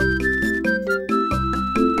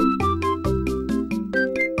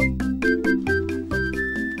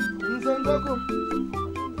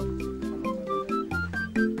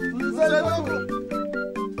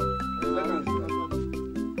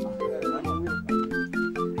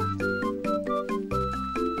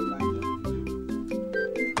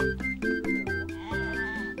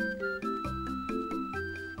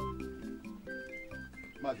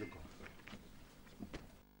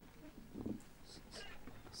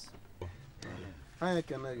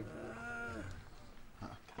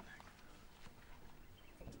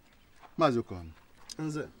 Mazukon.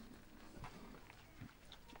 Nze.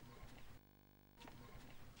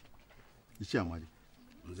 Ichi amadi.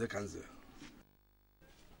 Nze kanze.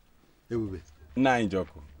 Ebube. Na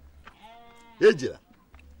Njoko. Ejira.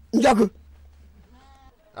 Njoko.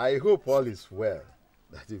 I hope all is well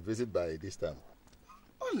that you visit by this time.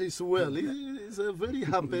 All is well. It's a very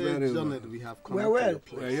happy journey that we have come. Well.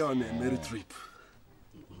 We're here on a merry trip.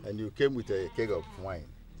 And you came with a keg of wine.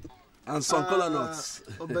 And some cola nuts.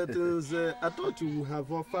 But I thought you would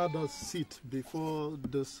have offered us seat before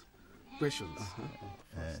those questions.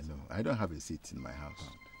 No, I don't have a seat in my house.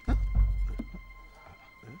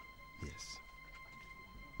 Yes.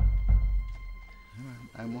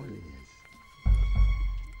 I'm only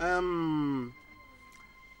yes.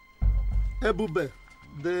 Ebube,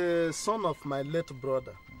 the son of my late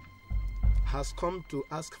brother, has come to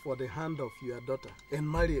ask for the hand of your daughter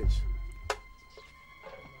in marriage.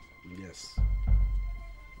 Yes.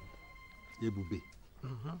 Ebube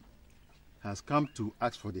has come to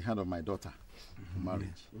ask for the hand of my daughter in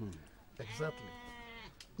marriage. Exactly.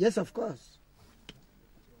 Yes, of course.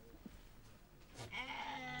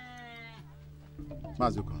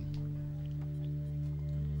 Mazukon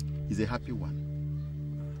is a happy one.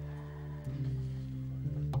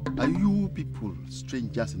 Are you people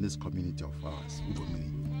strangers in this community of ours?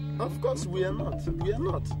 Of course we are not. We are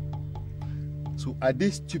not. So at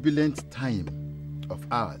this turbulent time of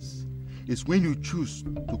ours is when you choose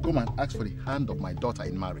to come and ask for the hand of my daughter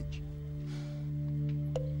in marriage.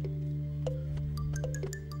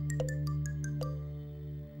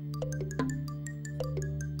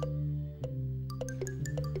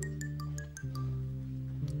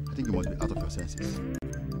 I think you must be out of your senses.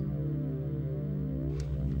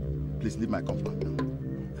 Please leave my compound now.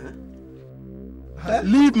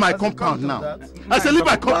 Leave my compound now. I said leave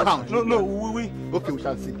my compound. No, we. Okay, we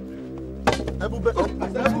shall see.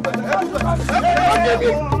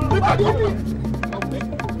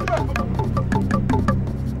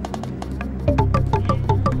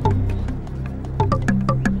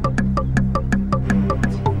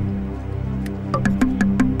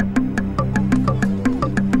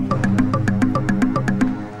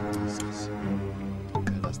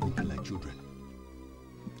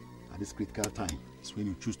 Time is when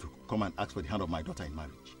you choose to come and ask for the hand of my daughter in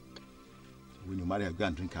marriage. When you marry her, go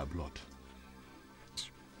and drink her blood.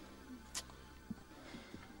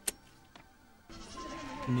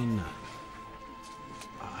 Nina,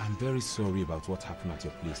 I'm very sorry about what happened at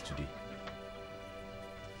your place today.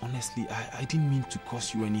 Honestly, I didn't mean to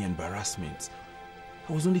cause you any embarrassment.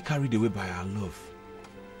 I was only carried away by our love.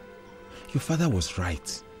 Your father was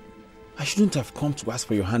right. I shouldn't have come to ask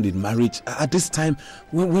for your hand in marriage at this time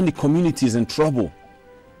when the community is in trouble.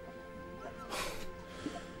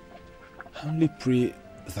 I only pray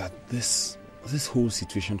that this whole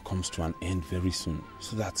situation comes to an end very soon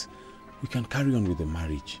so that we can carry on with the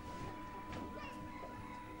marriage.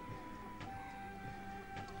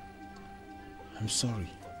 I'm sorry.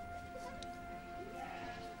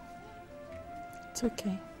 It's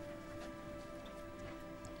okay.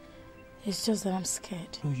 It's just that I'm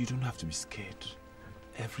scared. No, you don't have to be scared.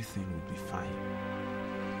 Everything will be fine.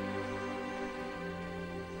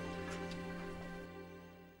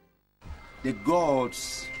 The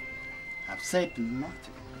gods have said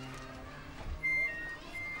nothing.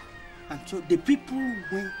 And so the people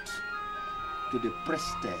went to the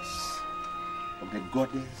priestess of the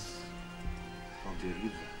goddess of the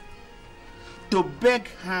river to beg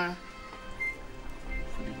her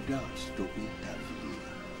for the gods to intervene.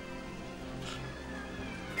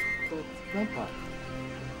 But Grandpa,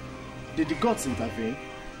 did the gods intervene?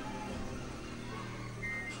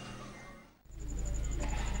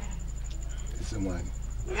 Someone,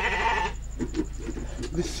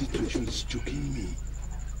 this situation is choking me.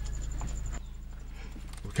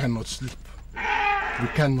 We cannot sleep. We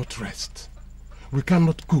cannot rest. We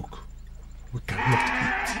cannot cook. We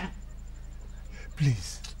cannot eat.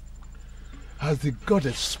 Please, has the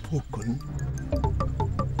goddess spoken?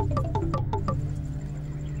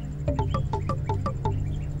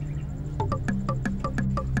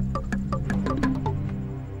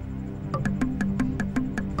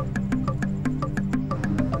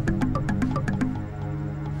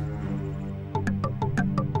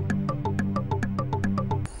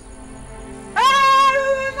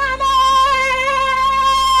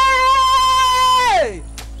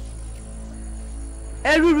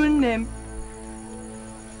 Eruru nne m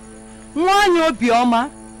nwanyị obiọma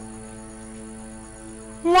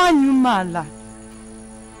nwanyị umeala.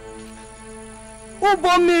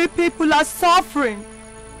 Ụgbọ mmiri people are suffering.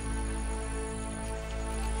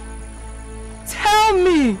 Tell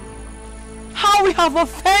me how we have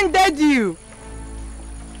offended you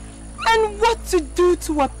and what to do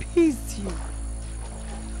to appease you.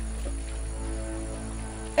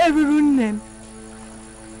 Eruru nne m,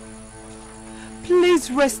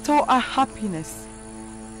 please restore our happiness.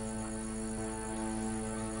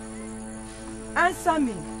 Answer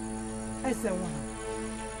me, Esenwa.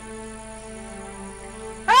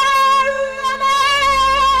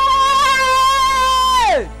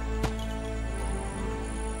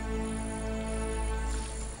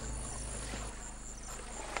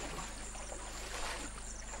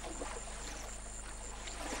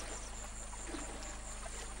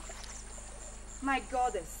 My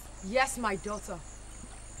goddess. Yes, my daughter.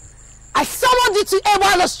 I summoned you to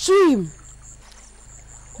the stream.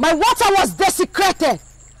 My water was desecrated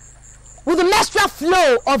with the menstrual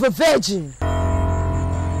flow of a virgin.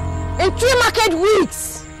 In 3 market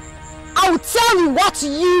weeks, I will tell you what to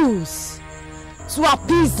use to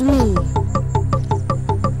appease me.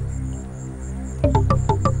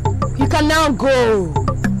 You can now go.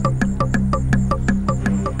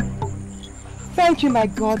 Thank you, my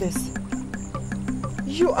goddess.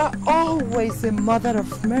 You are always a mother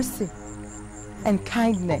of mercy and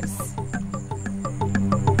kindness.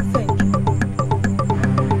 Thank you.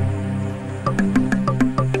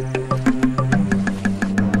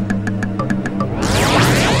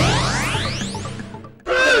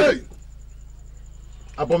 Hey!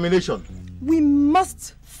 Abomination. We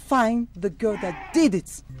must find the girl that did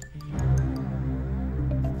it.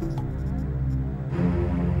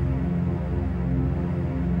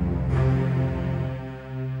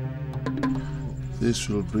 This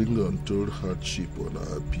will bring untold hardship on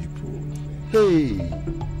our people. Hey!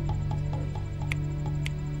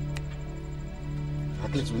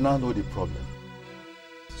 At least we now know the problem.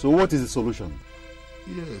 So what is the solution?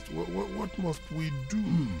 Yes, what must we do?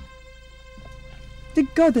 The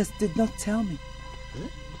goddess did not tell me.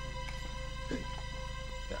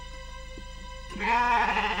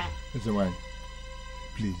 Mr. Wine,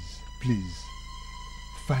 please,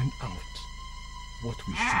 find out what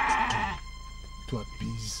we should do to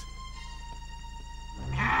appease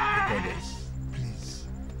the goddess, please.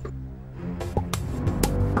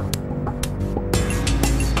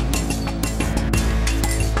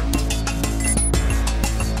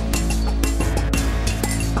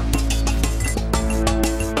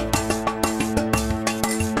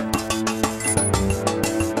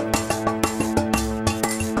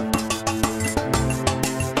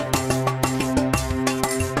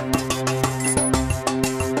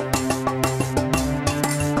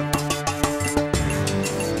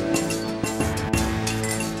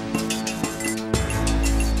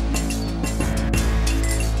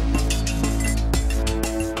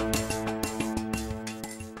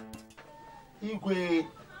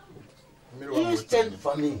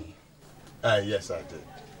 For me? Yes, I did.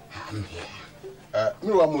 I'm here.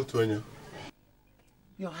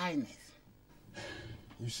 Your Highness.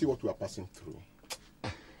 You see what we are passing through.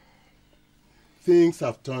 Things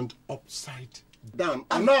have turned upside down.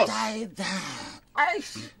 Upside down.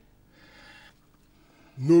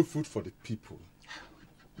 No food for the people.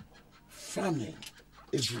 Famine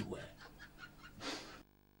everywhere.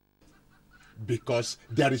 Because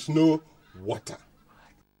there is no water.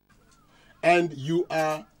 And you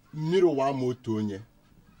are Mirowa Motonye,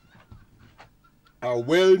 a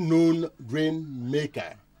well-known rain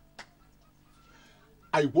maker.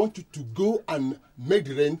 I want you to go and make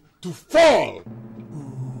the rain to fall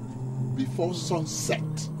before sunset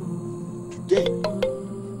today.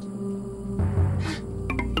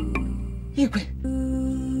 Igwe,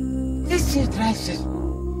 this is crisis.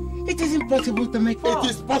 It is impossible to make fall. It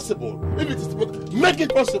is possible. If it is possible, make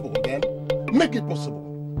it possible then. Make it possible.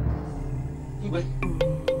 Igwe,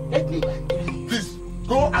 let me back. Please,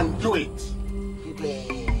 go and do it.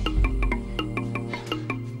 Igwe.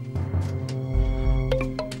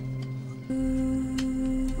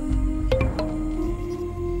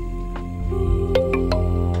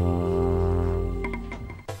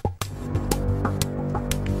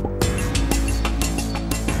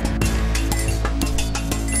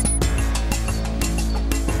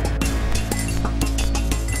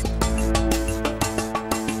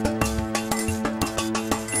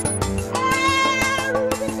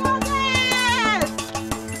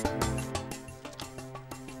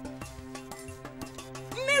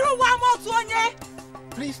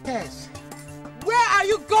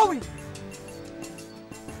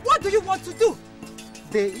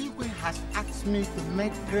 the Igwe has asked me to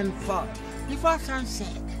make rainfall before sunset.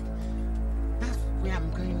 That's where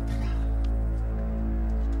I'm going to now.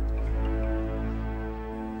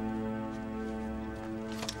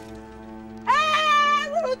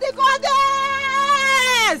 The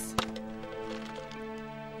goddess!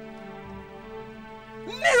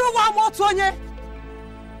 Miruwa Motonye!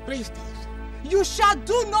 Priestess, you shall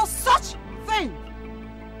do no such thing,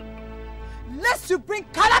 lest you bring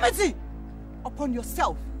calamity upon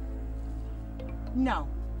yourself. Now,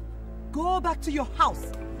 go back to your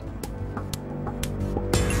house.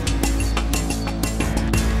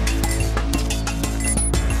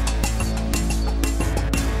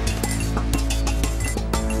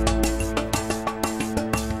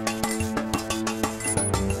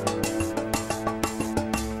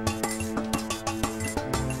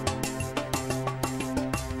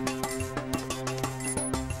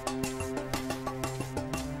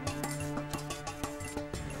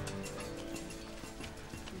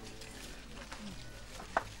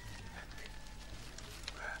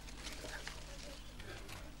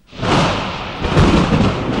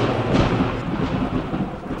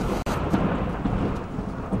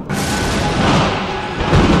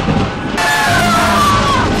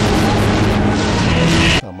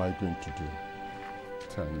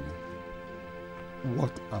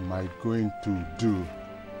 Going to do?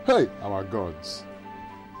 Hey, our gods.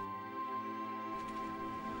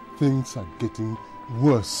 Things are getting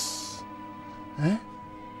worse. Eh?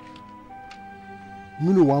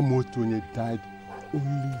 Minuwa Motonye died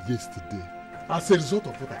only yesterday as a result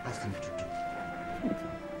of what I asked him to do.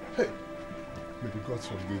 Hey, may the gods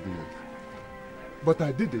forgive me. But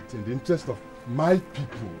I did it in the interest of my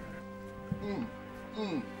people.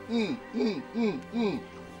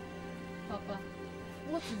 Papa,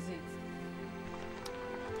 what is it?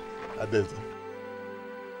 Adelta,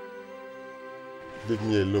 leave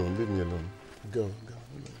me alone, leave me alone. Go.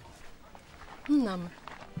 Nam,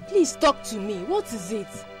 please talk to me. What is it?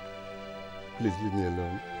 Please leave me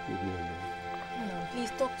alone, leave me alone. No,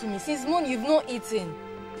 please talk to me. Since morning you've not eaten.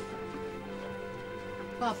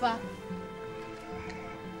 Papa.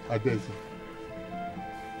 Adelta.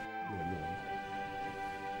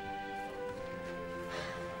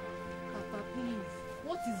 Papa, please.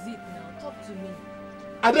 What is it now? Talk to me.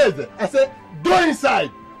 Adelta, I said, go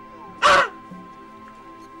inside!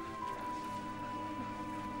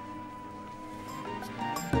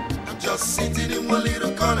 I'm just sitting in one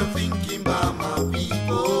little corner thinking about my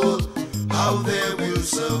people, how they will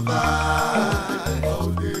survive,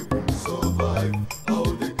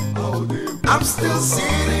 I'm still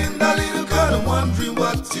sitting in that little corner wondering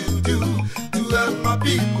what to do to help my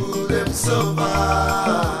people them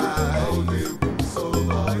survive.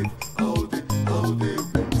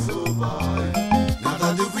 Now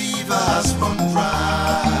that the river has run dry,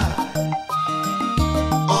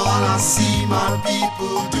 all I see my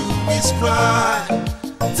people do is cry.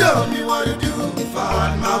 Tell me what to do. If I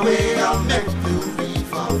had my way, I'll make the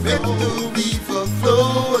river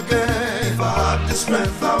flow again. If I had the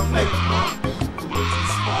strength, I'll make my people to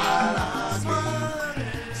smile.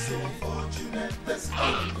 So fortunate, there's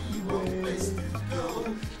only one place to go.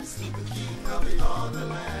 It's to the King of the other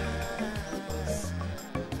land.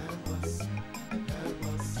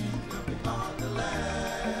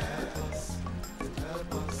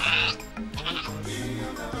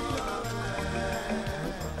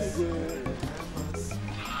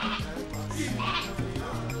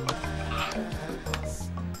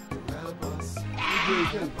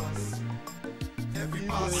 Every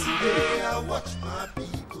passing day I watch my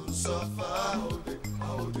people suffer.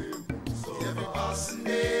 Every passing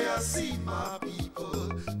day I see my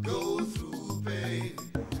people go through pain.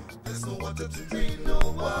 There's no water to drink, no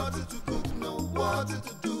water to cook, no water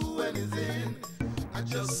to do anything. I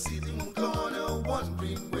just sit in one corner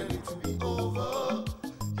wondering when it will be over.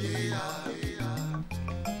 Yeah.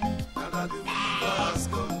 Now that the river has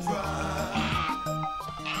gone dry,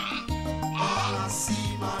 all I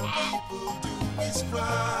see my people do is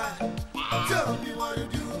cry. Tell me what to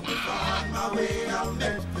do. If I had my way, I'll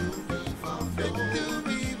make the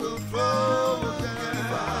river flow again.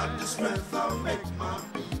 If I had the strength, I'll make my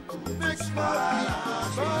people smile.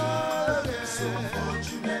 So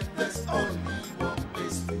fortunate, there's only one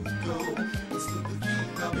place to go. It's to the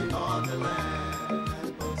King of the other land.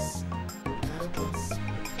 Help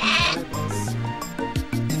us.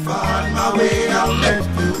 If I had my way, I'll make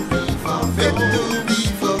the river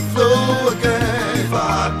flow again. If I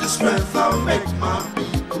had the strength, I'll make my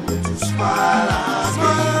people to smile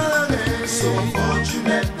again. So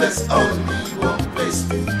unfortunate, there's only one place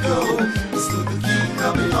to go. It's to the King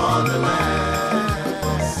of the other land.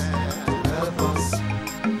 Help us.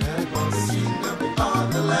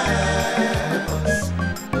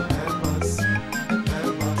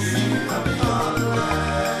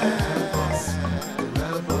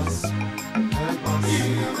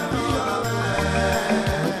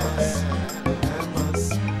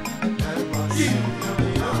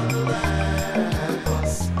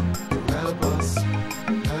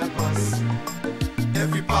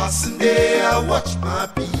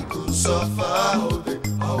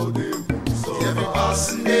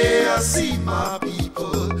 see my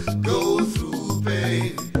people go through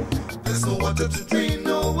pain. There's no water to drink,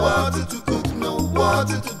 no water to cook, no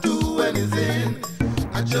water to do anything.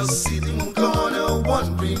 I just see them corner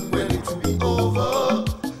wondering when it will be over.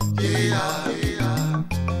 Yeah, yeah.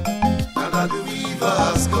 Now that the river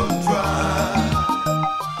has gone dry,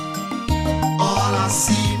 all I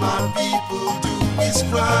see my people do is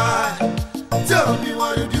cry. Tell me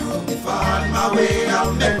what to do. If I had my way,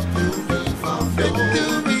 I'll make the river flow. Make the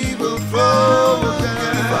river flow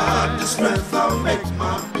again. If I had the strength, I'll make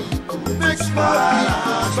my people smile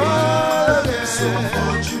again. So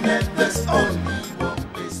fortunate, there's only one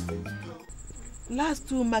place to go. Last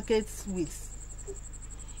 2 market weeks,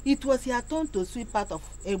 it was your turn to sweep part of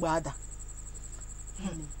Egbada.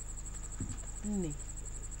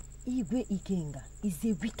 Igwe Ikenga is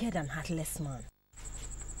a wicked and heartless man.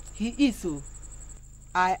 He is so.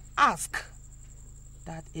 I ask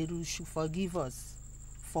that Eru should forgive us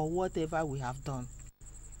for whatever we have done.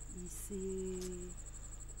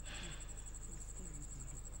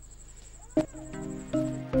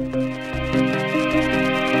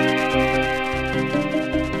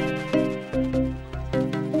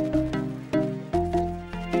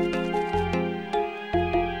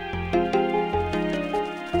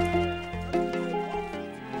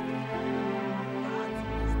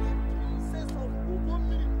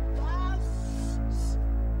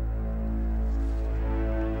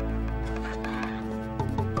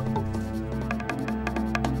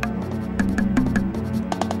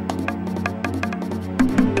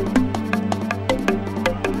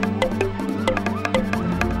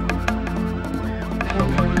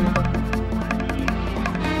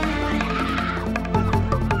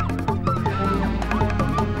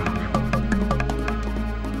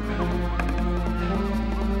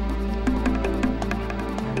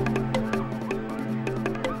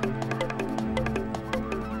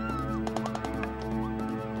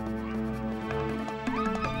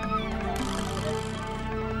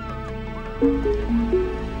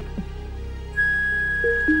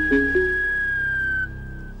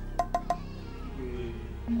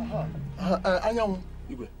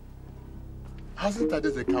 Igwe, hasn't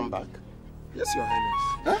Adeze come back? Yes, Your Highness.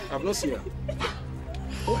 Huh? I've not seen her.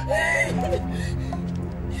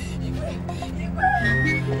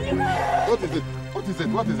 What is it? What is it?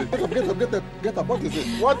 What is it? Get up, get up, get up, get up. What is it?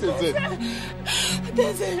 What is it?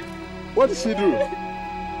 Adeze. What did she do?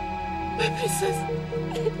 My princess.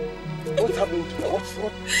 What's happened to her? What?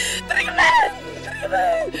 3 men! 3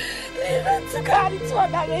 men! 3 men took her into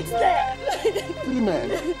another extent. 3 men?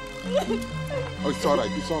 Oh, it's all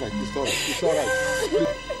right, it's all right, it's all right, it's all right.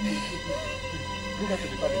 Bring her to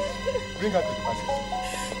the palace. Bring her to the palace.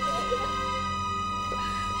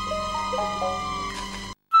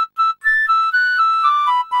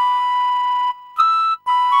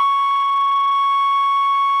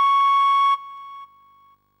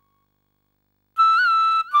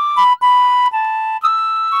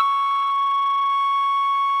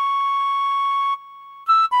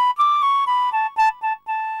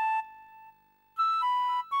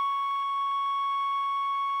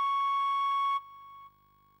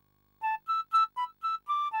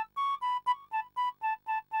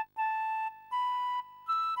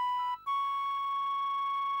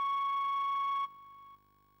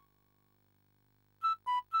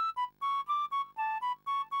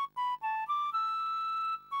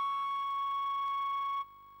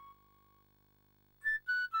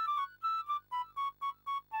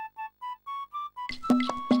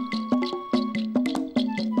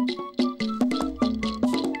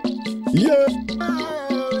 Yeah.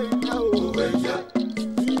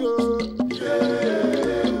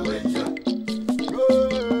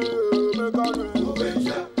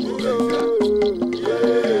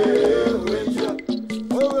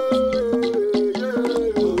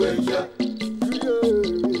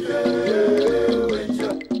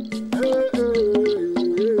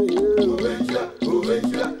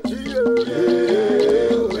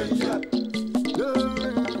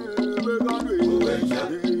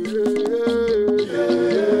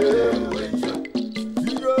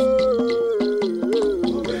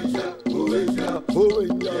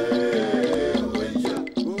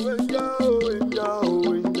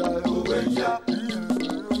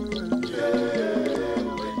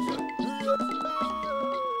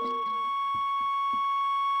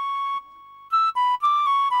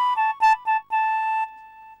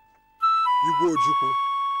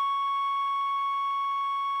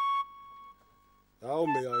 How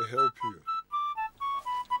may I help you?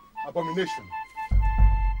 Abomination.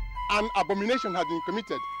 An abomination has been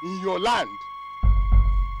committed in your land.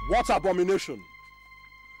 What abomination?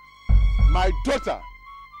 My daughter,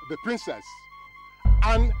 the princess,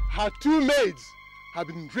 and her 2 maids have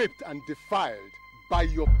been raped and defiled by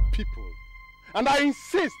your people. And I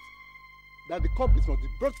insist that the culprits must be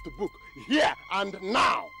brought to book here and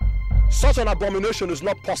now. Such an abomination is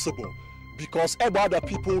not possible because Ebada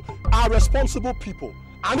people are responsible people.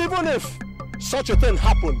 And even if such a thing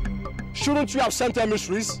happened, shouldn't you have sent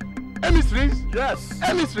emissaries? Emissaries? Yes.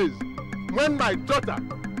 Emissaries? When my daughter,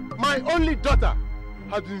 my only daughter,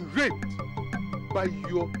 has been raped by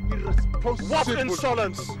your irresponsible... What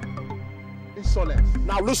insolence! Insolence.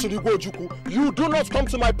 Now listen, Igwe Ojukwu, you do not come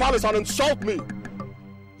to my palace and insult me.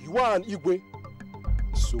 You are an Igwe,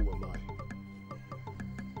 so am I.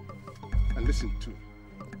 And listen too.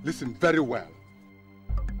 Listen very well.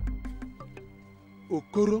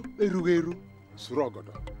 Okoro erugeru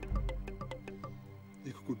surogodo.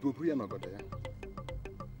 Ikuku dobru ya nogodo ya.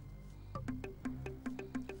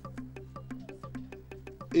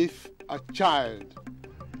 If a child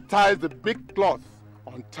ties the big cloth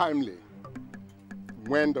untimely,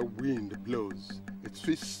 when the wind blows, it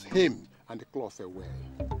sweeps him and the cloth away.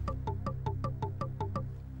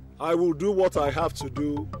 I will do what I have to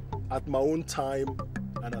do at my own time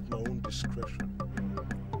and at my own discretion.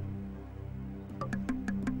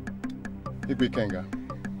 Igwe Kenga,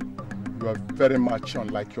 you are very much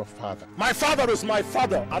unlike your father. My father is my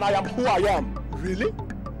father, and I am who I am. Really?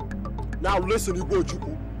 Now listen, Igwe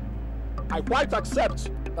Ojukwu. I quite accept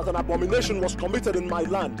that an abomination was committed in my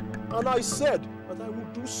land, and I said that I will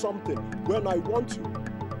do something when I want to.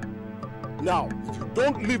 Now, if you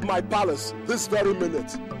don't leave my palace this very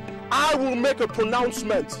minute, I will make a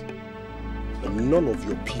pronouncement, and none of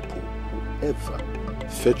your people will ever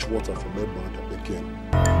fetch water from Ebada again.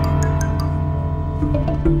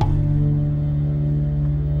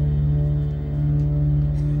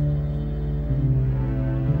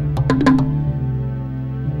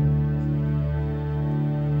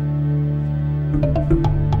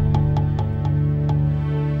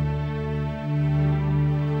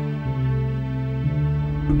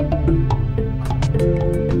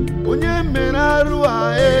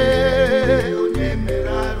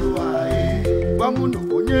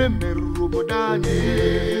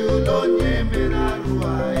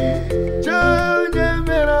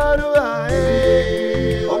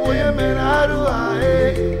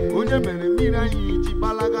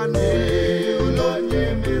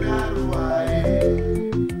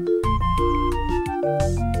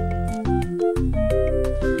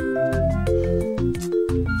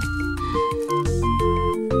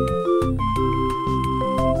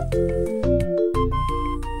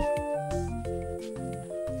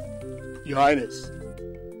 Your Highness,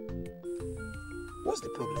 what's the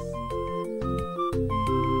problem?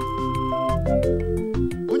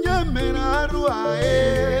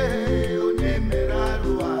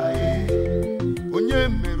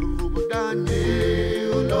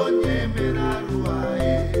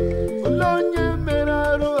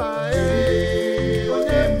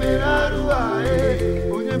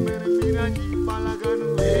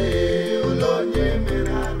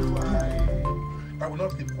 I will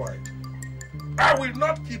not keep quiet. I will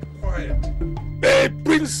not keep quiet. A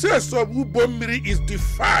princess of Ubomiri is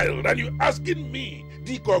defiled, and you're asking me,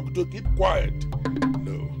 Dikok, to keep quiet.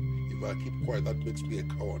 No, if I keep quiet, that makes me a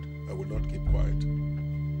coward. I will not keep quiet.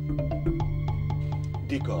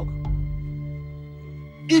 Dikok,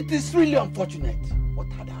 it is really unfortunate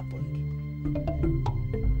what had happened.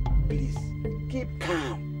 Please, keep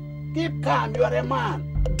calm. Keep calm, you are a man.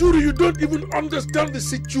 Duru, you don't even understand the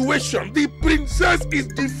situation. The princess is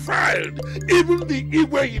defiled. Even the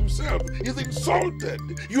Igwe himself is insulted.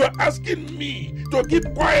 You are asking me to keep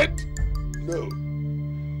quiet? No.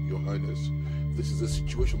 Your Highness, this is a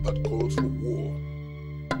situation that calls for war.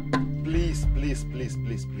 Please, please, please,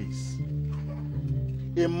 please, please.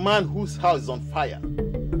 A man whose house is on fire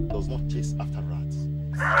does not chase after rats.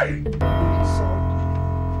 I insult me.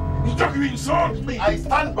 You insult me. I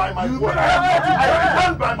stand by my word. I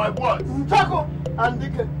stand by my word. Taco and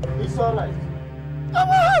Dike, it's all right. Our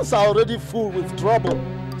hands are already full with trouble,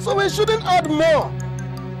 so we shouldn't add more.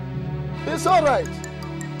 It's all right.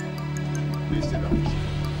 Please sit down.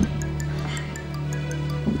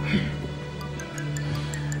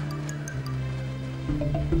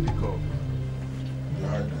 Diko, Your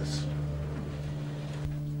Highness,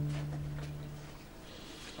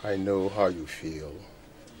 I know how you feel.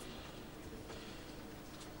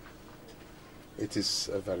 It is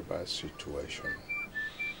a very bad situation.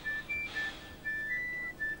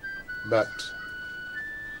 But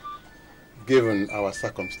given our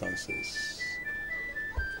circumstances,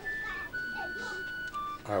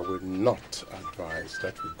 I will not advise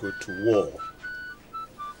that we go to war.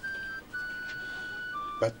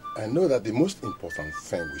 But I know that the most important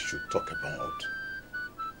thing we should talk about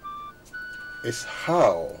is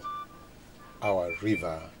how our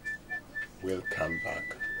river will come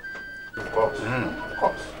back. Of course. Of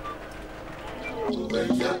course.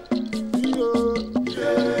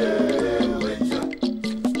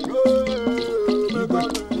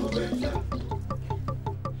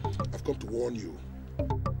 I've come to warn you.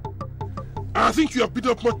 I think you have bit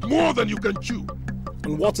off much more than you can chew.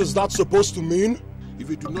 And what is that supposed to mean? If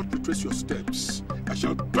you do not retrace your steps, I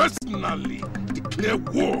shall personally declare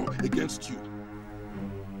war against you.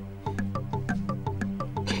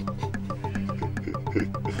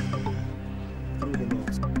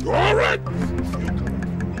 All right!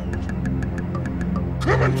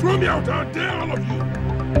 Come and throw me out, I dare all of you!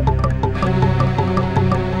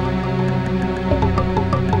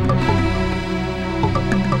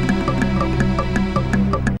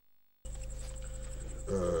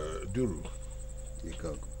 Duru,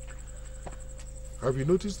 have you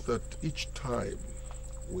noticed that each time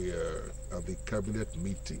we are at the cabinet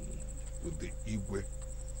meeting with the Igwe,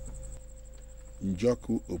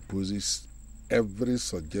 Njoku opposes every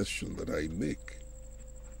suggestion that I make?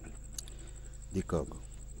 Dikogo,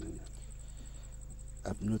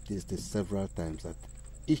 I've noticed this several times that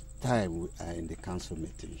each time we are in the council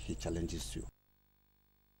meeting, he challenges you.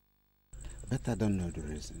 But I don't know the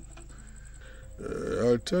reason.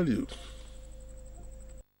 I'll tell you.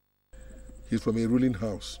 He's from a ruling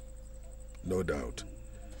house, no doubt,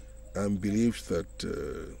 and believes that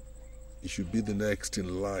he should be the next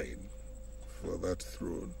in line for that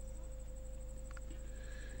throne.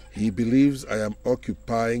 He believes I am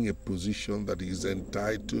occupying a position that he is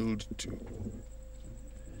entitled to.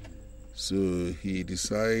 So he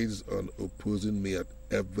decides on opposing me at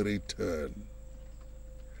every turn.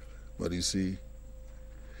 But you see,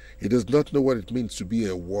 he does not know what it means to be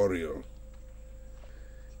a warrior.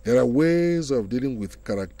 There are ways of dealing with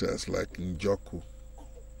characters like Njoku.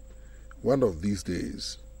 One of these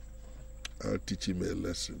days, I'll teach him a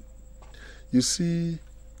lesson. You see,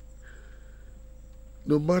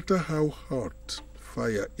 no matter how hot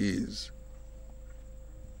fire is,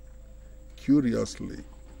 curiously,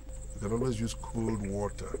 you can always use cold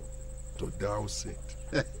water to douse it.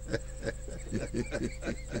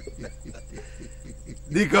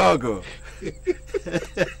 Dikogo,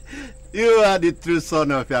 you are the true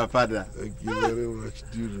son of your father. Thank you very much,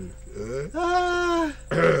 Duru.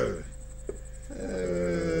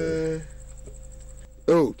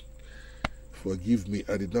 Oh, forgive me,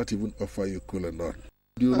 I did not even offer you kola nut.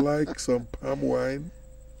 Do you like some palm wine?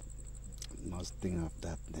 Nothing of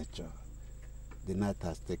that nature. The night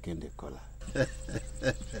has taken the color.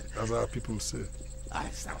 As our people say.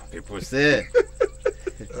 As our people say.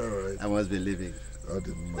 All right. I must be leaving. I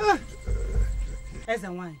didn't mind.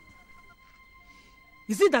 Why?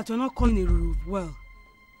 Is it that you're not calling Eru well?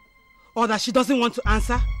 Or that she doesn't want to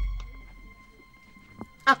answer?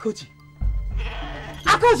 Akoji!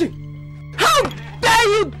 Akoji! How dare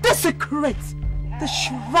you desecrate the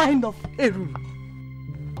shrine of Eru?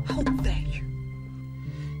 How dare you?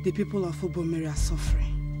 The people of Ubomiri are suffering.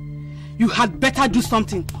 You had better do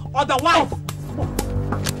something, otherwise...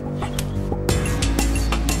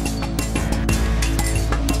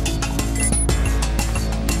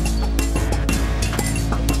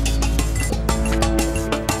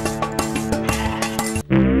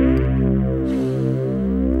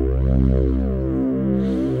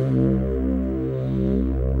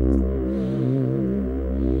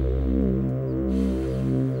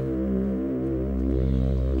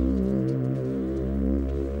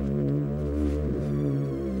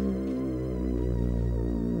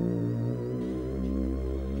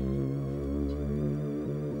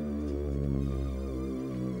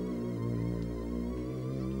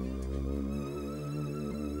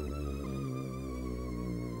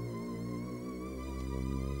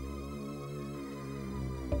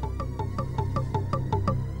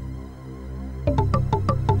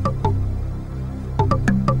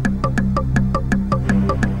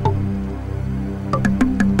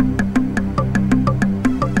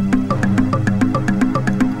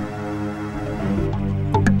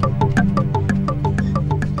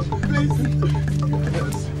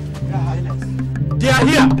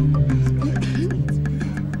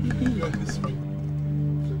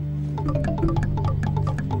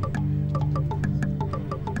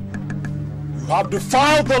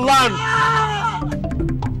 Defile the land.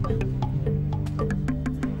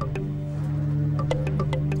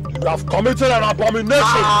 You have committed an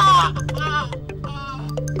abomination.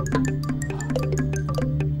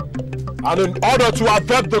 And in order to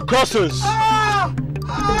avert the curses,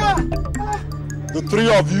 the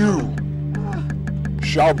three of you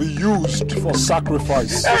shall be used for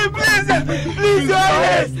sacrifice. Hey, please, Your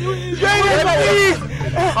Highness! Your Highness, please!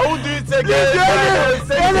 I will do it again. Your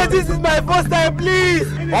Highness, this is my first time, please!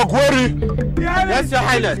 Ogweri! Yes, Your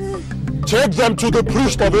Highness. Take them to the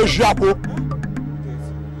priest of Ejiapo.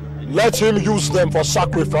 Let him use them for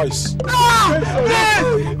sacrifice. Please!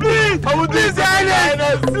 I will do it again, Your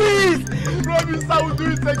Highness! Please! Promise I will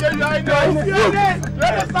do it again, Your Highness! Your Highness!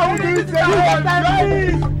 Promise I will do it again, Your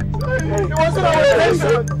Highness! It wasn't our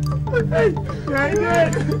intention! Your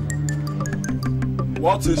Highness!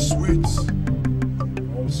 What is sweet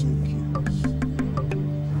also kills.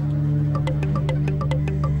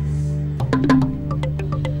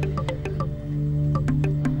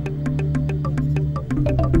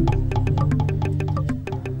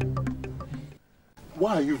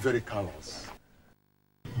 Why are you very callous?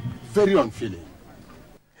 Very unfeeling.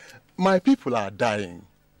 My people are dying.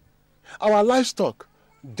 Our livestock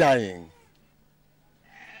dying.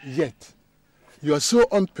 Yet, you are so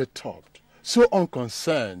unperturbed, so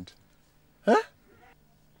unconcerned. Huh?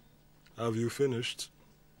 Have you finished?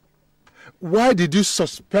 Why did you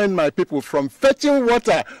suspend my people from fetching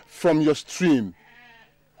water from your stream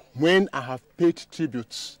when I have paid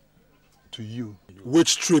tributes to you?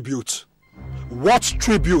 Which tribute? What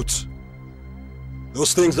tribute?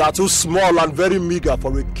 Those things are too small and very meager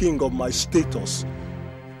for a king of my status.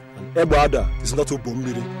 And Ebada is not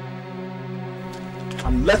Ubommiri.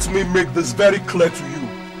 And let me make this very clear to you.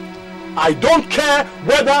 I don't care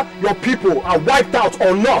whether your people are wiped out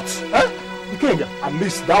or not. Eh? At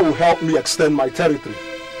least that will help me extend my territory.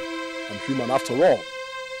 I'm human after all.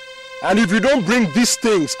 And if you don't bring these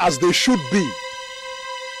things as they should be,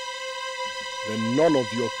 then none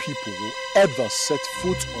of your people will ever set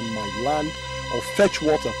foot on my land or fetch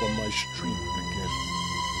water from my stream again.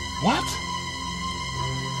 What?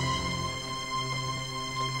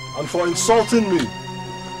 And for insulting me,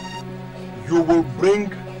 you will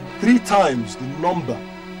bring 3 times the number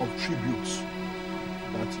of tributes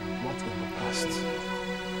that you brought in the past.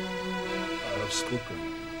 I have spoken.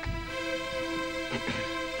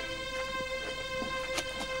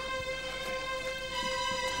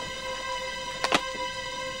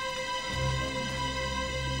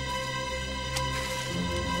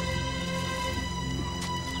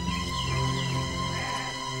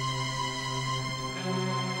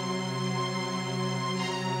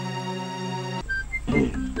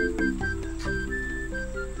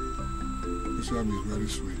 This yam is very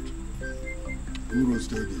sweet. Who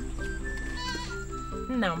roasted it?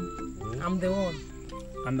 No, I'm the one.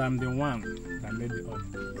 And I'm the one that made the oil.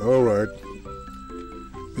 All right.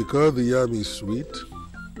 Because the yam is sweet,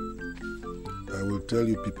 I will tell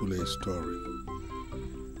you people a story.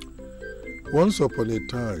 Once upon a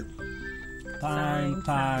time.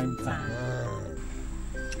 Time.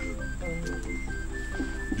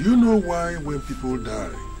 Do you know why when people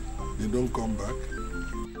die, they don't come back?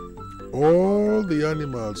 All the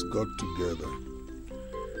animals got together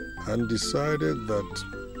and decided that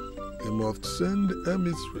they must send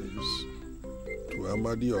emissaries to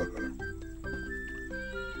Amadioha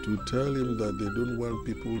to tell him that they don't want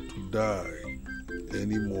people to die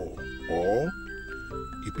anymore. Or,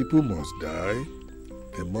 if people must die,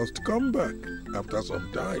 they must come back after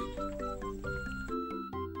some time.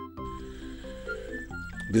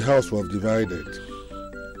 The house was divided.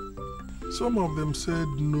 Some of them said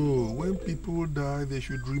no, when people die they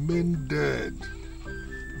should remain dead.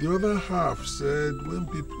 The other half said when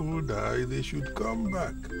people die they should come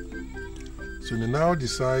back. So they now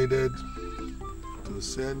decided to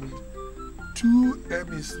send 2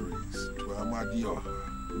 emissaries to Amadioha.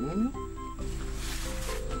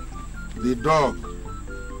 The dog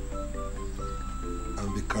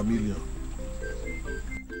and the chameleon.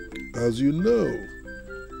 As you know,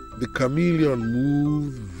 the chameleon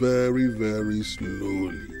moved very, very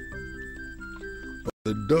slowly. But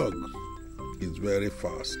the dog is very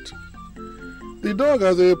fast. The dog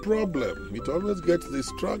has a problem. It always gets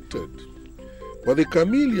distracted. But the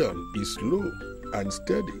chameleon is slow and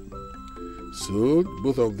steady. So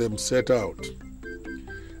both of them set out.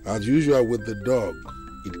 As usual with the dog,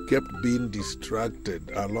 it kept being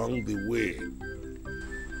distracted along the way.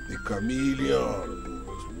 The chameleon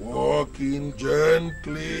walking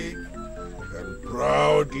gently and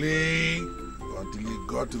proudly until he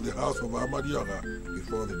got to the house of Amadioha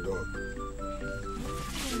before the dog.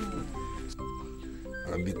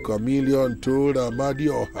 And the chameleon told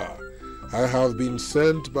Amadioha, I have been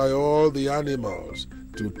sent by all the animals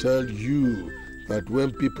to tell you that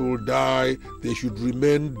when people die, they should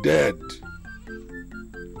remain dead.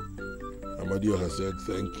 Amadioha said,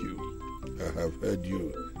 thank you. I have heard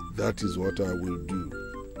you. That is what I will do.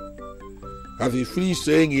 As he finished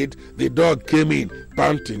saying it, the dog came in,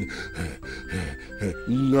 panting.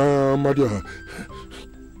 Madia,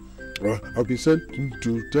 I've been sent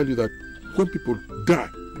to tell you that when people die,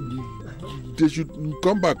 they should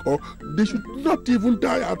come back, or they should not even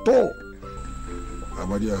die at all.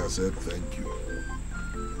 Amadia has said thank you.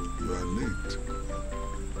 You are late.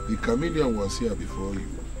 The chameleon was here before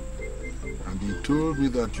you, and he told me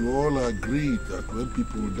that you all agreed that when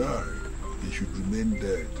people die, they should remain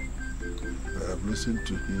dead. I have listened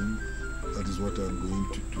to him. That is what I'm going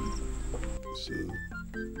to do. So,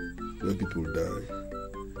 when people die,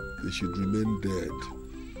 they should remain dead.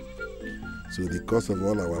 So the cause of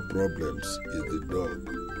all our problems is the dog.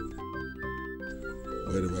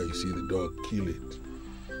 Wherever you see the dog, kill it.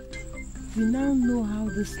 We now know how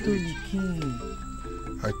the story came.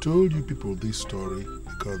 I told you people this story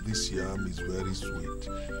because this yam is very sweet.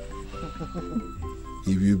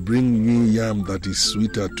 If you bring me yam that is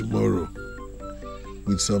sweeter tomorrow,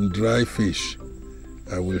 with some dry fish,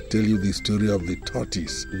 I will tell you the story of the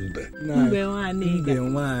tortoise.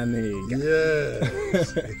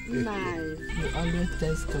 Yes. Nice. You always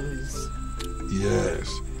tell stories. Yes.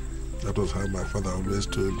 That was how my father always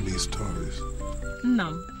told me stories.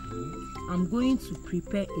 Now, I'm going to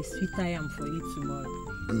prepare a sweeter yam for you tomorrow.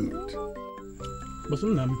 Good. But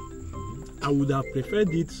Nam, I would have preferred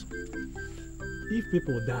it if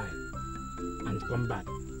people die and come back,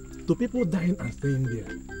 to people dying and staying there.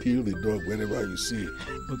 Kill the dog whenever you see it.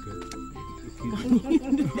 Okay.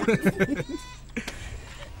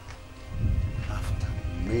 After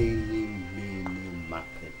many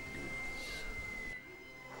market days,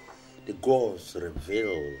 the gods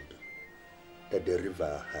revealed that the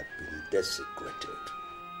river had been desecrated.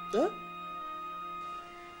 Huh?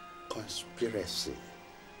 Conspiracy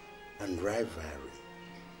and rivalry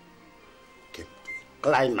came to a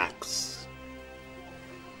climax.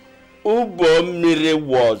 Ubomiri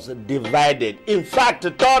was divided, in fact,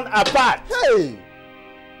 torn apart. Hey!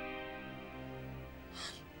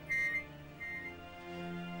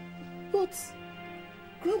 But,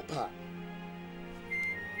 Grandpa,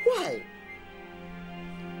 why?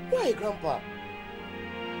 Why, Grandpa?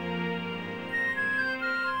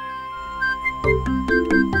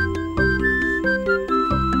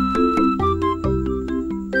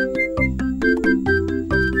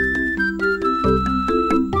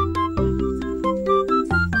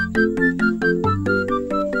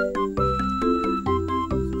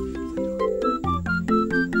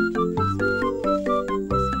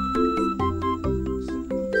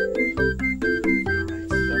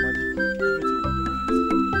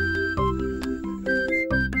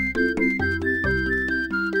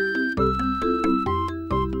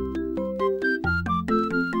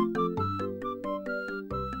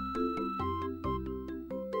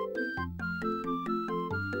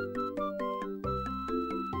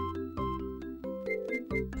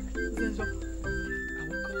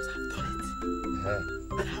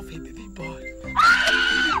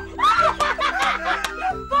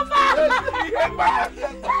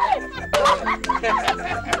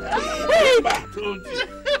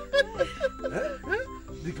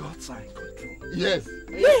 The gods are in control. Yes.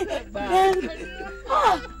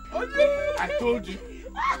 I told you.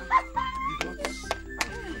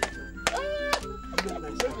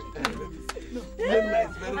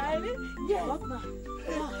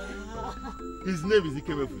 His name is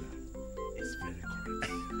Ikemefuna. It's very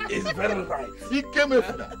correct. It's very right.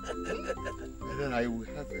 Ikemefuna. And then I will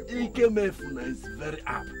have a Ikemefuna is very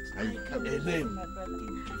apt. A name.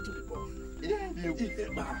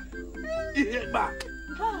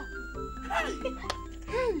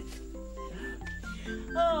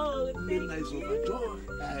 Oh, nice overjoyed.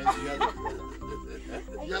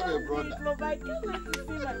 You have a brother. I can't wait to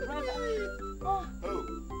see my brother. Oh.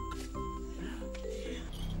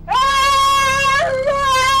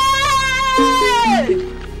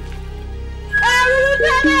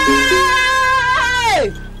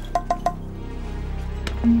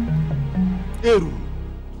 Eru,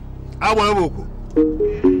 I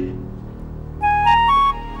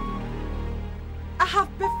have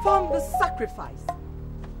performed the sacrifice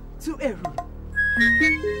to Eru,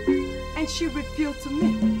 and she revealed to me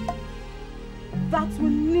that we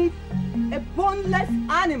need a boneless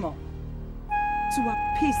animal to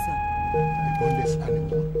appease her. A boneless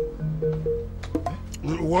animal?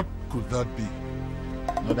 What could that be?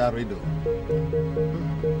 Another riddle.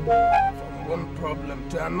 From one problem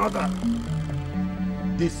to another.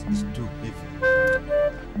 This is too heavy.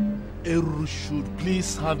 Eru should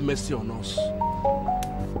please have mercy on us.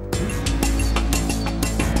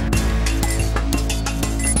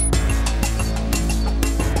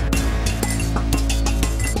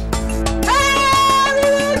 Hey!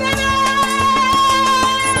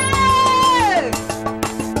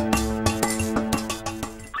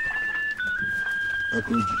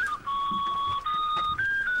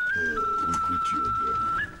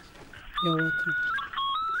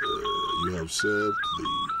 You have served the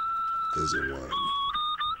Ezewani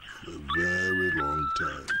for a very long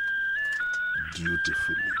time,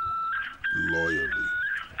 dutifully, loyally.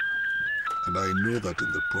 And I know that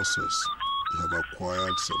in the process, you have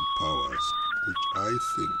acquired some powers, which I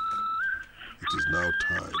think it is now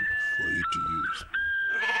time for you to use.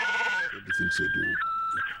 What do you think so, do?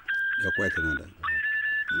 You're quite another.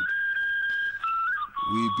 Good.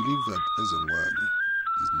 We believe that Ezewani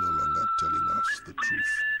is no longer telling us the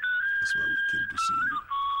truth. That's why we came to see you.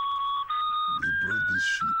 We brought this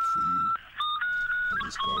sheep for you, and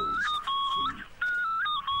these cows for you.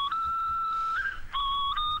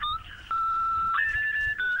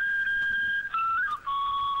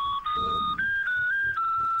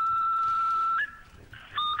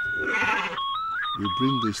 We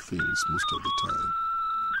bring these things most of the time,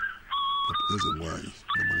 but Ezewani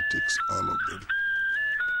normally takes all of them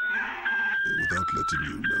without letting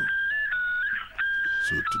you know.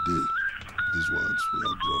 So today, these ones we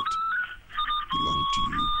have brought belong to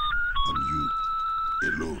you and you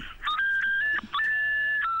alone.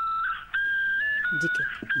 Dike,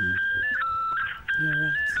 you're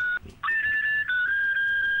right.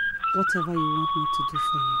 Whatever you want me to do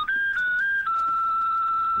for you,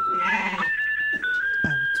 I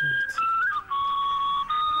will do it.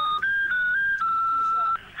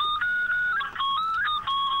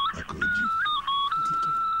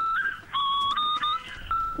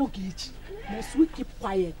 Ogechi, must we keep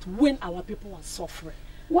quiet when our people are suffering?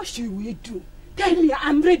 What should we do? Tell me,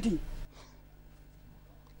 I'm ready.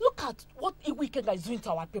 Look at what Iwikenga is doing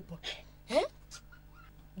to our people. Eh?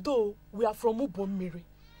 Though we are from Ubommiri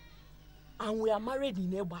and we are married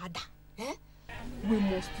in Ebada, eh? We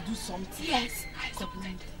must do something. Yes, stop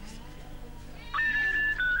like this.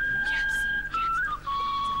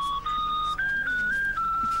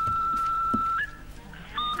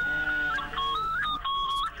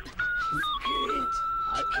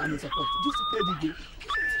 I'm in support. Do support. Yes.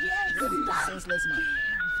 Very senseless man.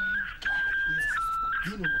 Yes. Do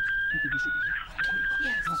you know what? We should be.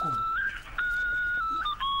 Yes. Go.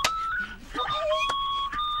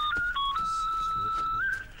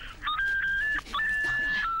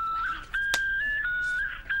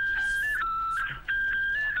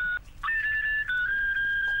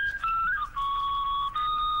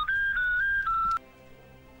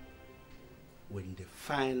 When the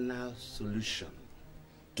final solution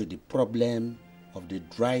to the problem of the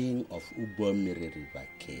drying of Ubommiri River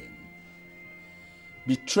came,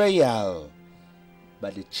 betrayal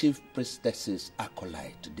by the chief priestess's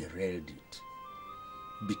acolyte derailed it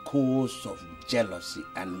because of jealousy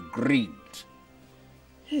and greed.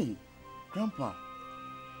 Hey, Grandpa,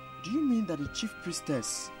 do you mean that the chief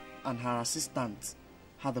priestess and her assistant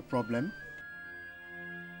had a problem?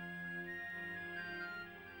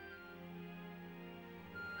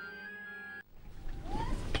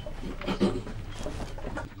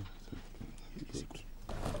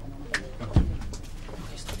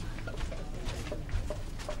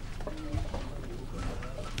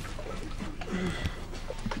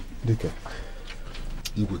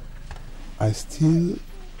 I still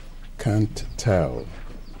can't tell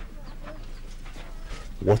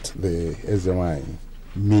what the Ezewani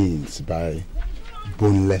means by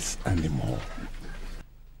boneless animal.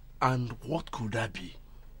 And what could that be?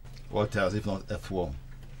 What else if not earthworm?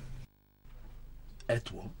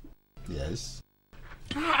 Earthworm? Yes.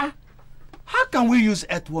 How can we use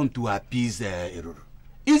earthworm to appease Eruru?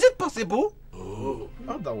 Is it possible? Oh.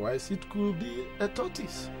 Otherwise it could be a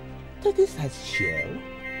tortoise. Tortoise has shell?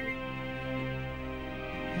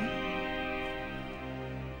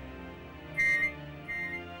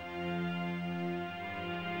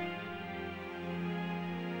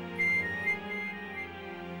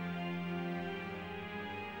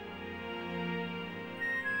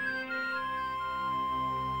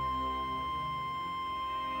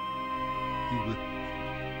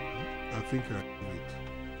 I think I have it.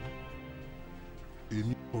 A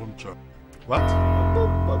newborn child. What?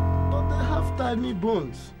 But they have tiny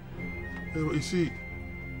bones. You see,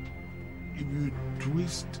 if you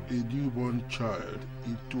twist a newborn child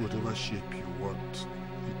into whatever shape you want,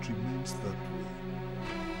 it remains that way.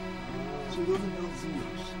 So it doesn't have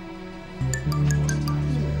zeros.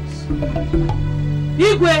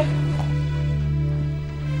 Igwe!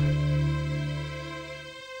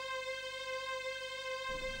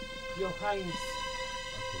 Your Highness,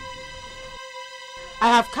 I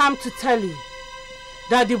have come to tell you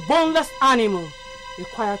that the boneless animal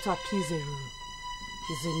required to appease Eruru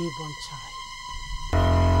is a newborn child.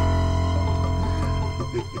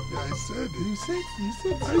 I said it. You said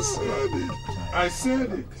it. I said it. I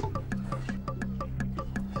said it.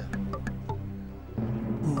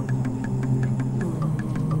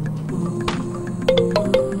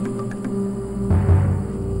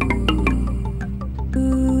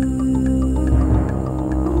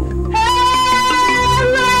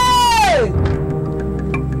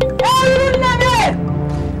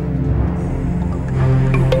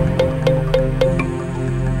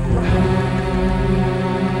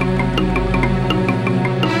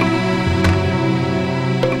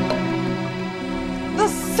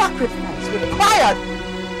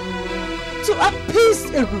 to appease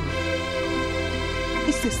Eru.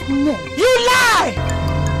 It's a snake. You lie!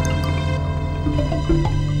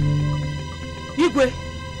 Igwe,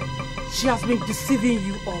 she has been deceiving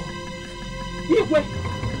you all. Igwe,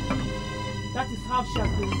 that is how she has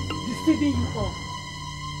been deceiving you all.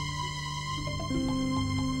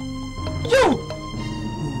 You!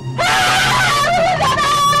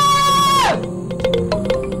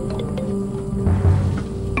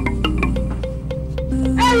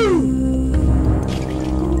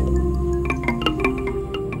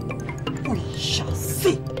 We shall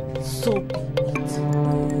see. So be it.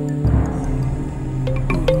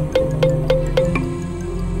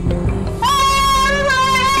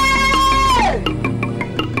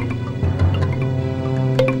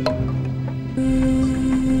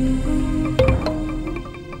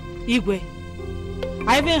 Igwe, I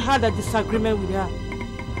even had a disagreement with her.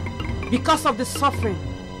 Because of the suffering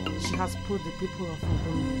she has put the people of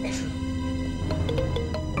Ubomi through.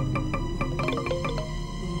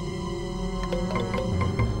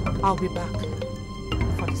 I'll be back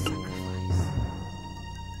for the sacrifice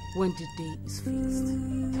when the day is fixed.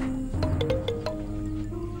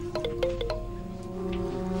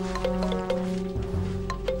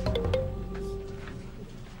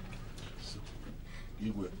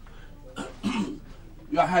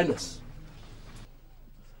 Your Highness,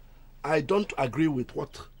 I don't agree with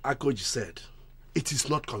what Akoji said. It is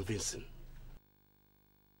not convincing.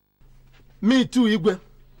 Me too, Igwe.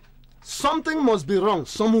 Something must be wrong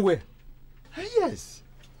somewhere. Yes.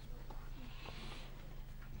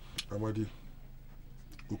 Amadi,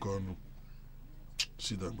 Ukanu,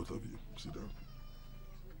 sit down, both of you. Sit down.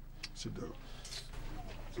 Sit down.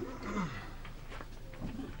 Sit down.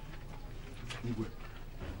 Igwe.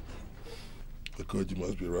 Akoji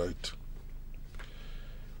must be right.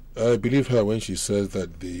 I believe her when she says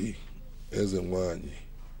that the Ezenwani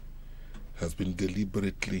has been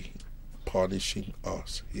deliberately punishing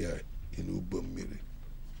us here in Ubommiri.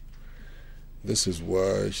 This is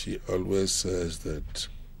why she always says that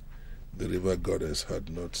the river goddess had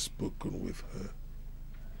not spoken with her.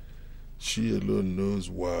 She alone knows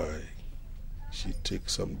why she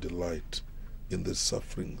takes some delight in the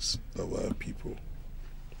sufferings of our people.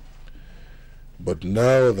 But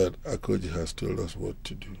now that Akoji has told us what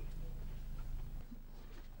to do,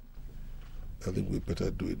 I think we better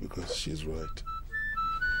do it because she's right.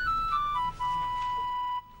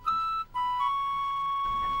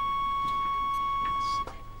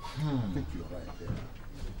 I think you're right there.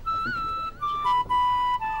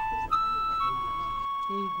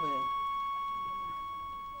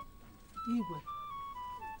 Igwe,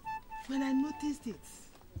 when I noticed it,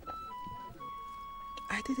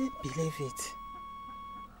 I didn't believe it.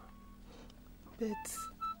 But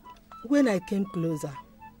when I came closer,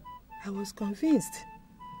 I was convinced.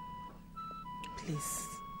 Please,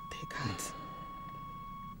 take heart.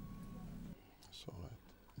 It's all right.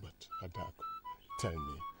 But Adak, tell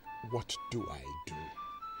me, what do I do?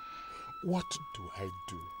 What do I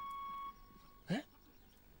do? Eh?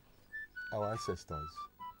 Our ancestors,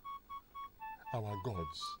 our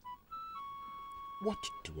gods. What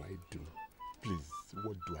do I do? Please,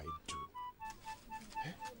 what do I do?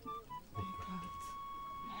 Eh?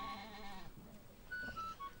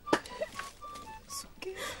 It's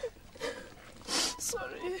okay.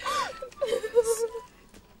 Sorry.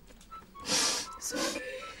 It's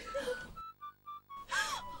okay.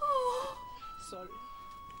 Oh, sorry.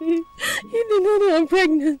 You didn't know that I'm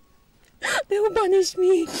pregnant. They will punish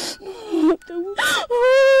me. They will...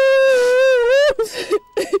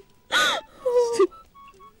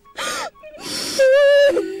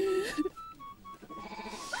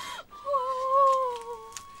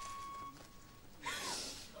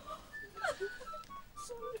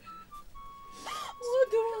 What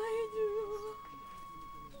do I do?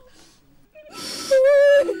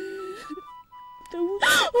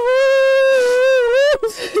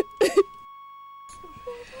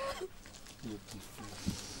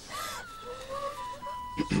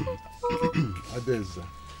 Adeza.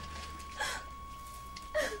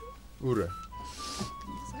 Ura.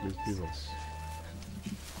 Please give us.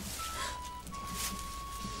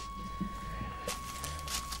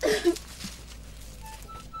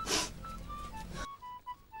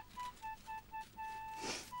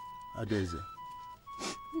 Adeza.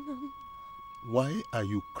 Why are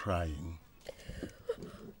you crying?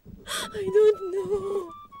 I don't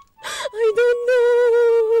know. I don't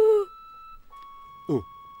know. Oh,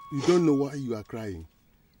 you don't know why you are crying.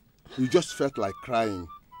 You just felt like crying,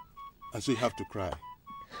 and so you have to cry.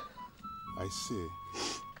 I see.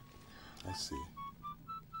 I see.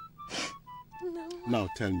 No. Now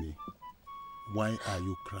tell me, why are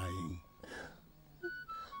you crying?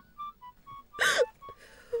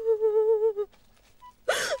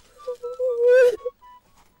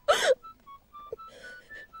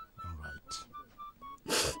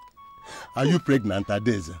 Are you pregnant,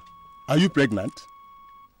 Adeza? Are you pregnant?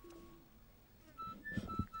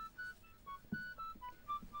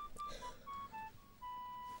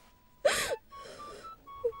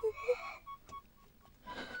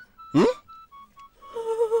 Hmm?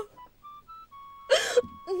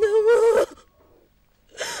 No.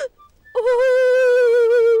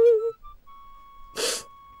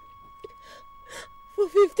 For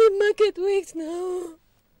 15 market weeks now.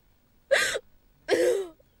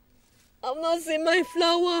 I've not seen my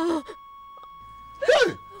flower.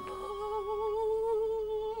 Hey!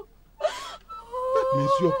 That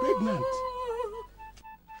means you're pregnant.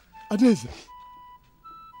 Adeza,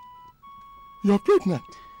 you're pregnant.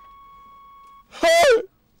 Hey!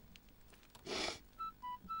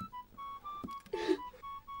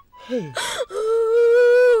 Hey! Oh!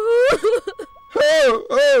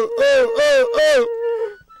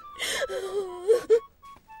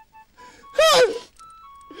 Hey!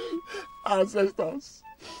 Ancestors,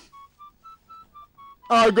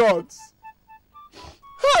 our gods.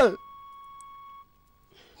 Hey!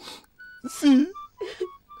 See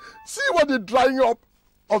what the drying up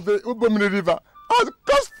of the Ubomini River has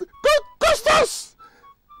cost us.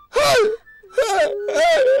 Hey!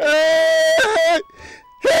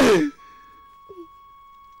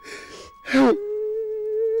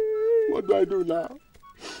 What do I do now?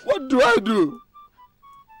 What do I do?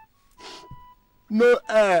 No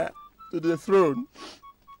heir to the throne.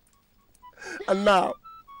 And now,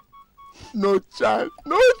 no child.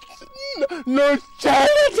 No child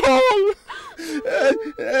at all.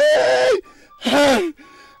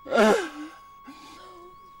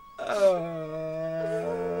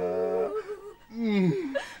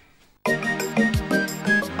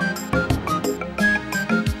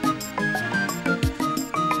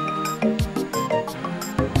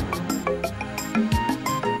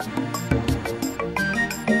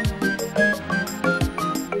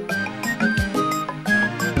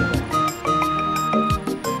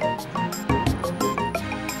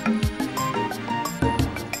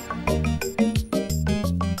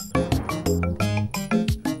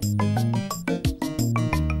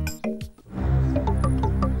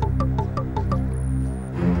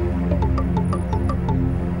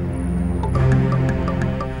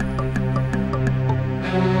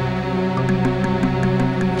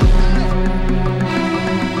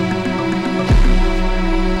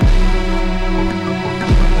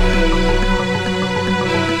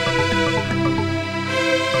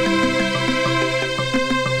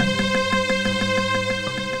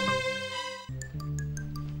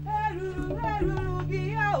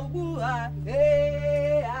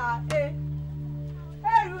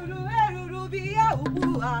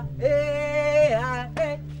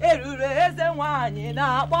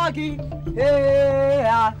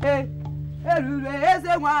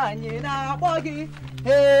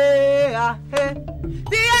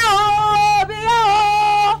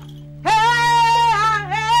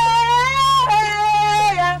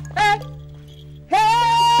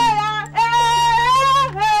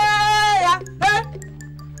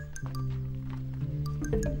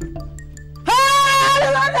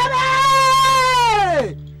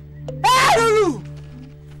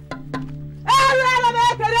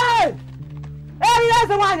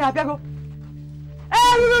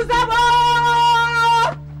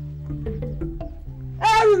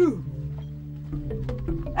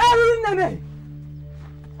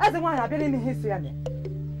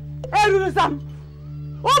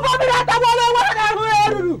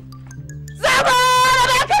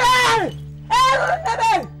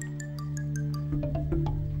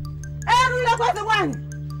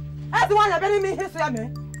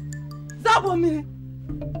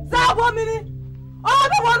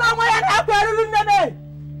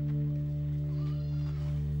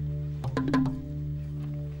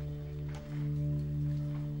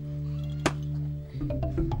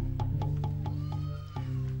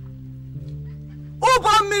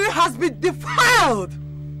 Has been defiled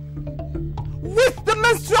with the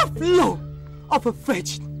menstrual flow of a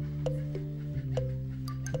virgin.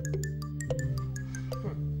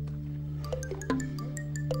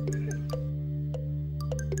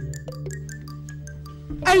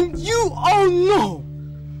 And you all know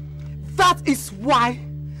that is why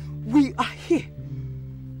we are here.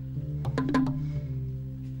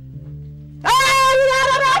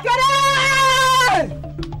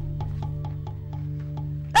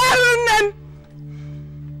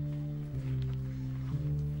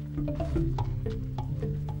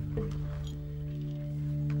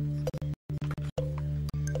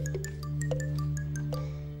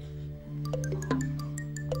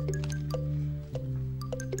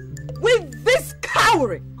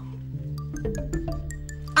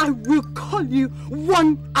 call you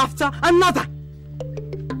one after another.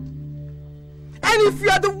 And if you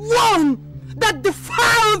are the one that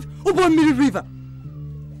defiled Ubomiri River,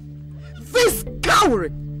 this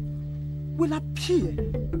cowrie will appear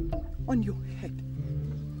on your head.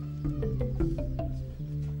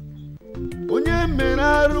 Onye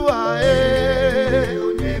meraru ae,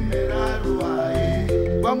 onye meraru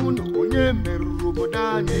ae, wamuno onye meru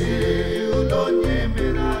bodane, onye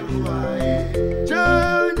meraru ae,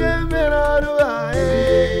 onye meraru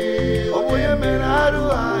ae, onye meraru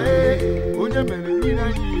ae, onye meru ina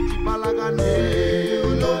yiti balagane,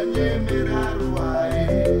 onye meraru ae.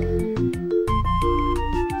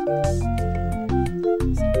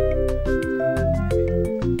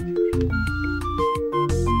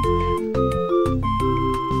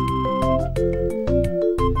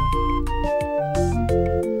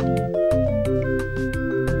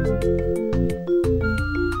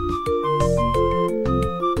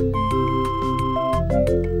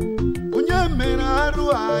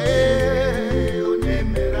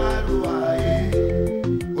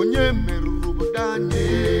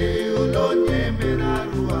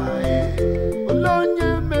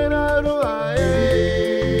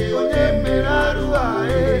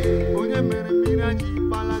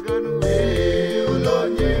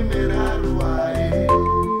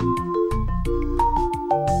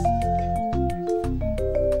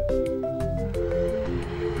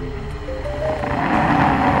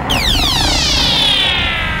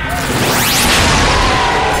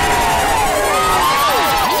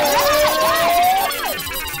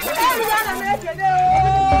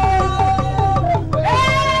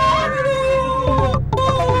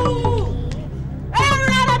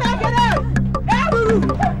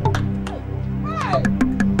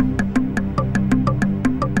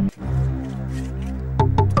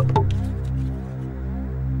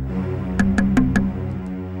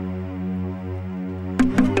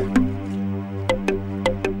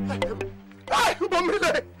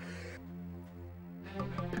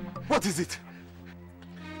 What is it?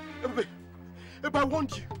 If I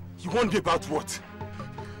want you. You want me about what?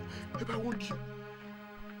 If I want you.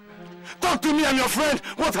 Talk to me and your friend.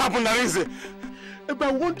 What happened, Arinze? If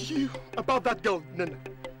I want you about that girl, Nina.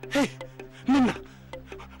 Hey, Nina.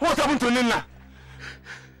 What happened to Nina?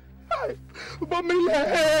 I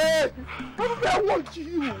want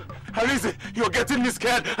you. Arinze, you're getting me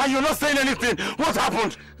scared and you're not saying anything. What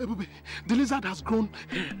happened? The lizard has grown.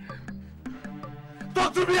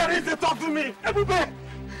 Talk to me, Arinze, talk to me. Ebube,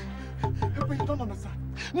 you don't understand.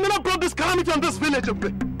 Nina brought this calamity on this village,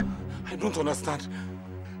 Ebube. I don't understand.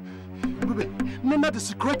 Ebube, Nina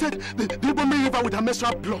desecrated the Ibome River with her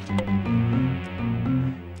menstrual blood.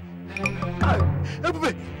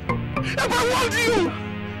 Ebube, I want you.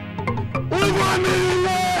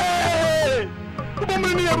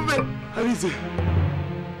 Arinze,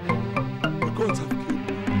 the gods have killed me.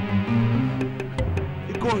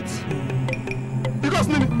 The gods. Because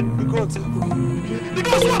Nini, the gods have killed me. The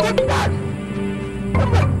gods want to die.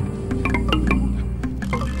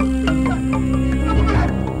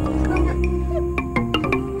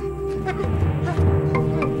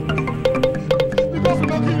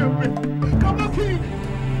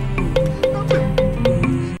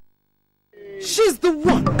 She's the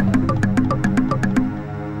one.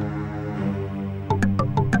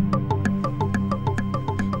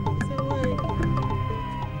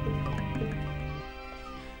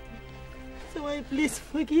 Please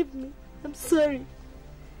forgive me. I'm sorry.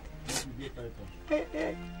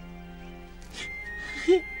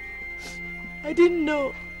 I didn't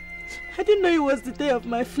know. I didn't know it was the day of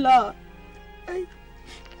my flower. I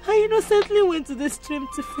innocently went to the stream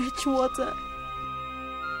to fetch water.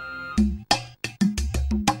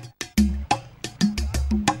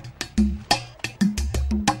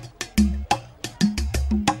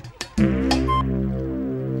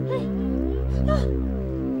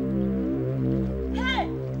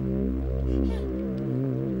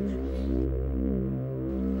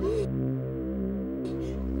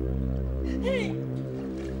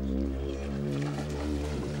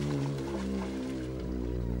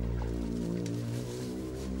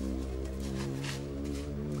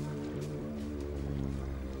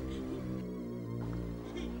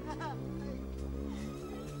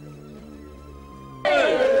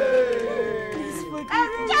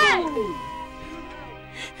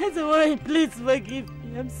 Please forgive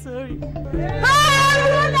me. I'm sorry.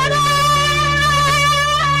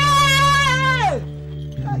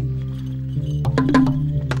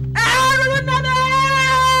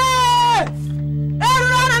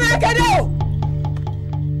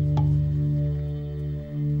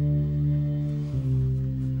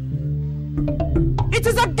 It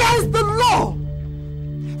is against the law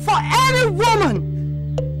any woman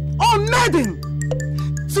or maiden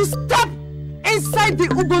to step inside the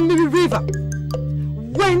Ubomiri River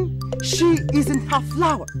when she is in her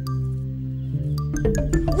flower.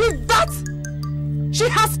 With that, she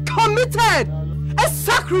has committed a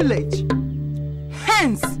sacrilege.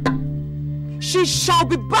 Hence, she shall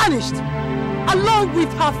be banished along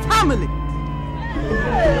with her family.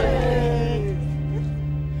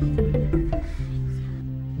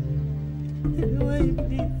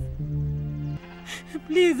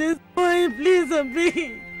 Please, please,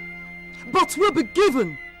 please. But will be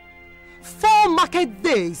given 4 market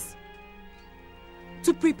days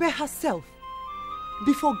to prepare herself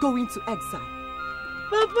before going to exile.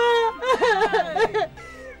 Papa!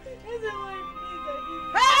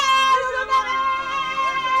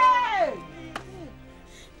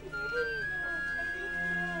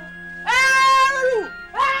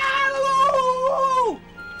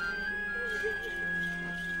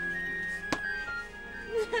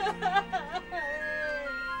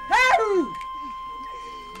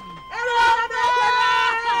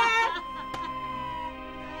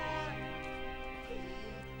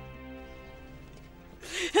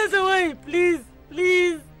 Please,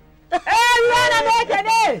 please.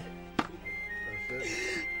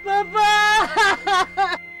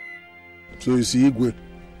 Papa! So you see, Igwe,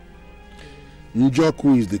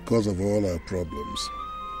 Njoku is the cause of all our problems.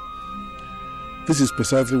 This is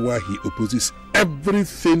precisely why he opposes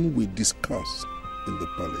everything we discuss in the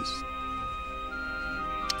palace.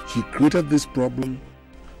 He created this problem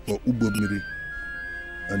for Ubomiri,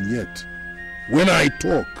 and yet, when I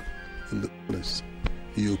talk in the palace,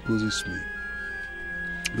 he opposes me.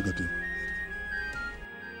 Look at him.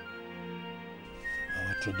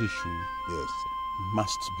 Our tradition, yes,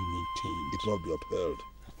 must be maintained. It must be upheld.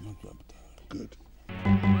 It must be upheld. Good.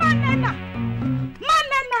 Manana!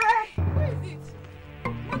 Manana! Who is it?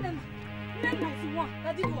 Manana! Nana is the one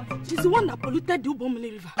that did what? She's the one that polluted the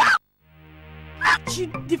Ubomini River. She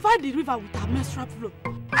defied the river with her menstrual flow.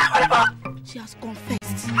 She has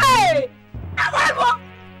confessed. Hey!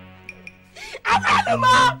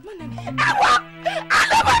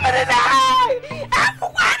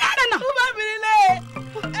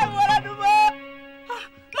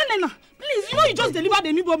 Manana, please, you know you just delivered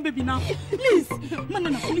a newborn baby now. Please,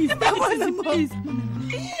 Manana, please, take it easy, please.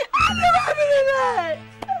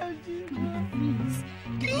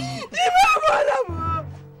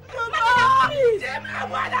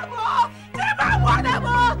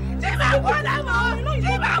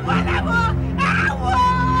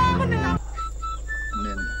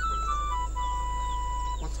 Nena,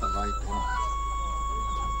 what have I done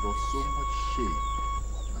that brought so much shame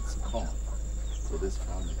and scorn to this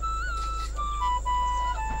family?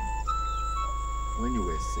 When you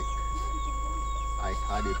were sick, I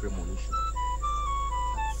had a premonition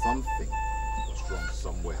that something was wrong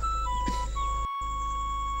somewhere.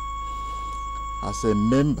 As a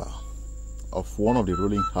member of one of the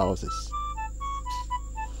ruling houses,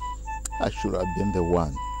 I should have been the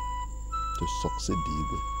one to succeed the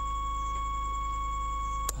Igwe.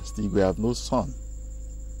 As the Igwe have no son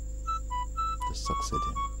to succeed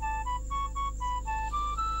him.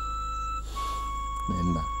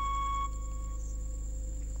 Nena,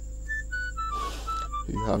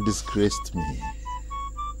 you have disgraced me.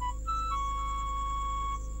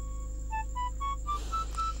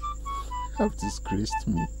 You have disgraced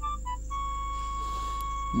me.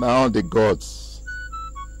 Now the gods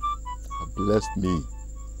have blessed me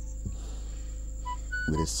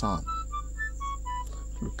with a son.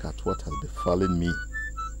 Look at what has befallen me.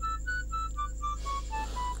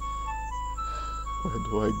 Where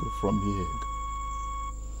do I go from here?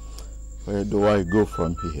 Where do I go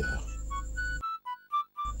from here?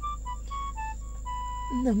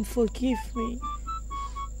 Nam, forgive me.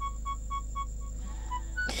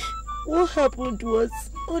 What happened was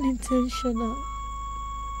unintentional.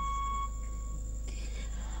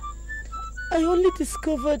 I only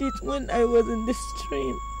discovered it when I was in the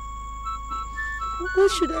stream.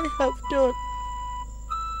 What should I have done?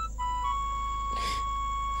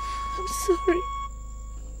 I'm sorry.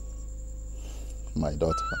 My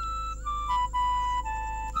daughter,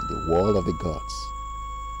 in the world of the gods,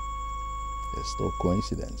 there's no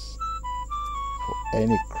coincidence for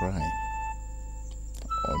any crime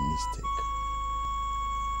or mistake.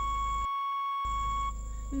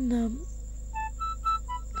 Nam,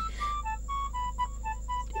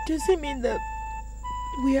 does it mean that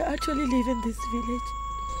we are actually leaving this village?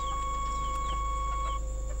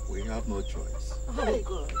 We have no choice. Oh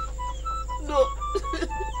God. No.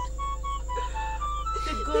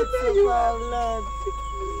 The gods of our land.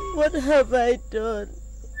 What have I done?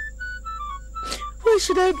 Why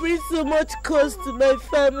should I bring so much cost to my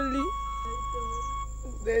family?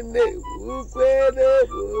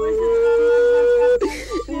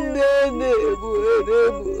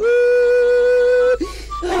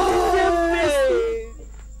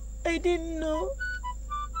 I didn't know.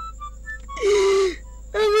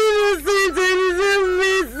 I'm innocent. I deserve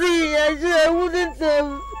mercy. I wouldn't have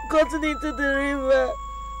gotten into the river.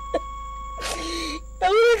 I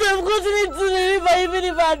wouldn't have gotten into the river even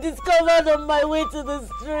if I discovered on my way to the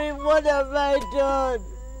stream. What have I done?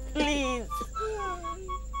 Please.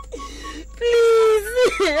 Please.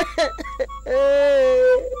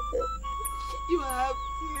 You have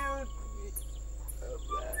killed me,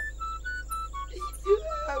 Mama. You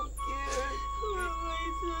have killed me. Mama,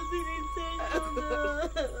 it wasn't intentional.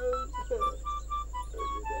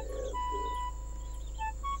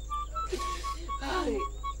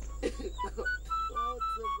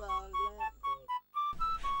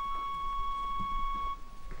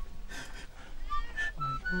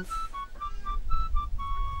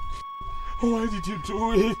 Why did you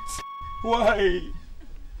do it? Why?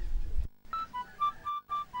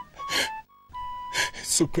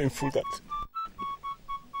 It's so painful that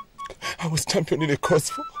I was championing a cause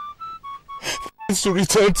for us to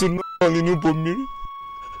return to NOLLYWOOD,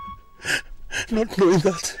 not knowing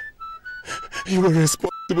that you were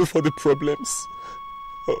responsible for the problems.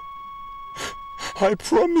 Oh, I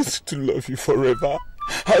promised to love you forever.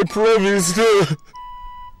 I promised. I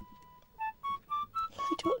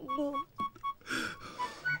don't know.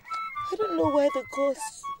 I don't know why the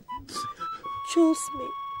gods chose me.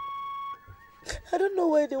 I don't know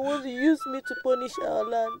why they want to use me to punish our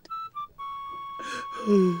land.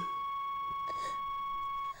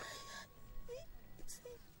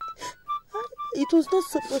 It was not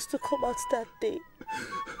supposed to come out that day.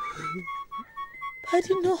 I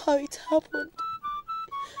didn't know how it happened.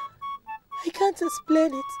 I can't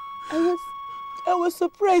explain it. I was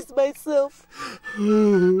surprised myself.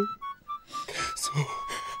 So,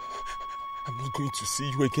 I'm not going to see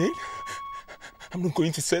you again. I'm not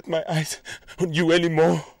going to set my eyes on you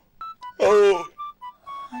anymore. Oh!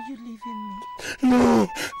 Are you leaving me?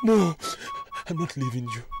 No, I'm not leaving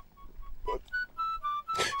you. But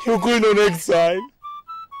you're going on exile.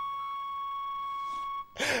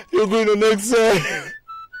 You're going on exile.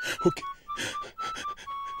 Okay.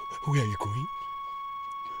 Where are you going?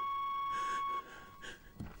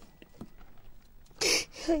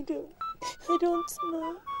 I don't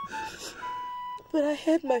know. But I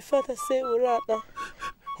heard my father say Urata.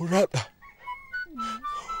 Urata?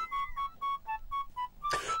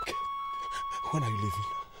 Okay. When are you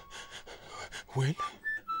leaving? When?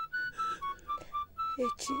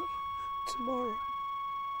 Echi, tomorrow.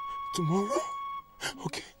 Tomorrow?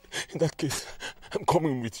 Okay. In that case, I'm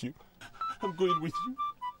coming with you. I'm going with you.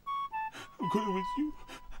 I'm going with you.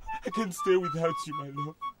 I can't stay without you, my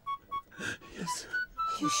love. Yes.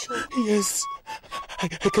 Are you sure? Yes. I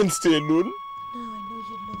can't stay alone. Now I know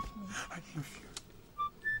you love me. I love you.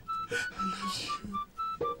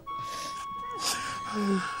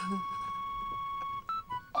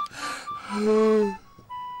 I love you.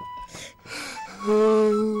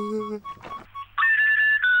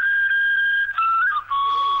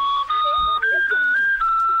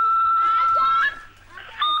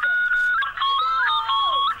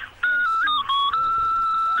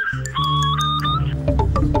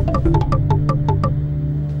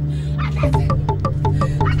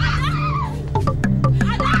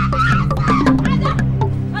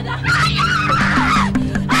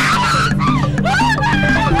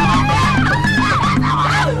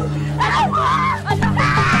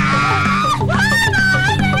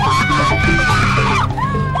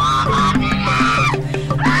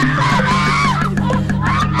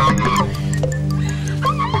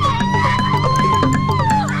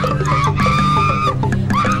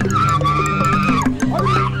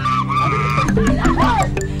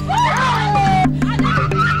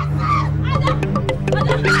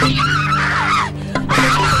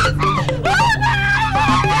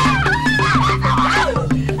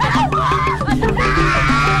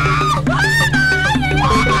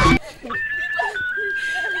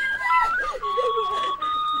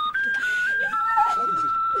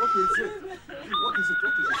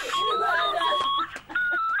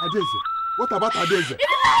 What about Adeze?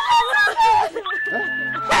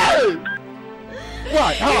 Hey!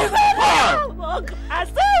 Why? How?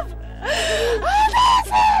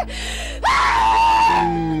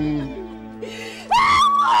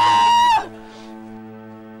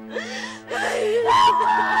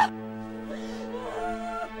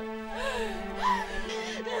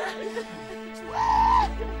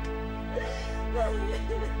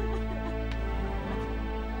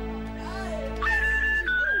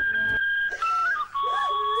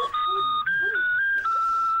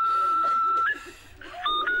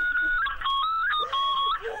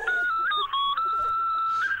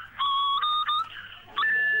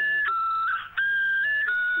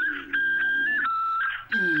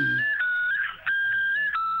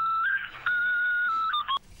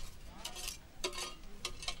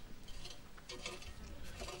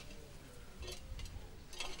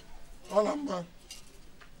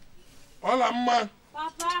 Hola, ma.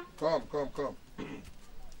 Papa. Come.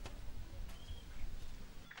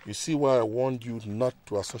 You see why I warned you not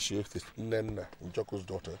to associate with Nena, Njoko's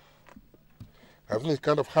daughter? Have you known the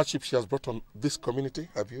kind of hardship she has brought on this community?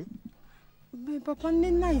 Have you? But Papa,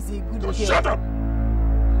 Nena is a good girl. Shut up!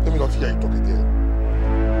 Let me not hear you talk again.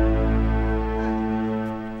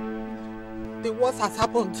 The worst has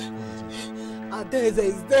happened. Adeze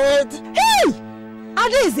is dead. Hey!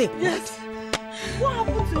 Adeze? Yes. What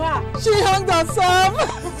happened to her? She hung herself.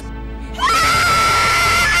 Hey!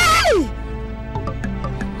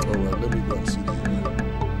 Alright, let me go and see the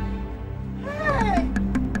Hey!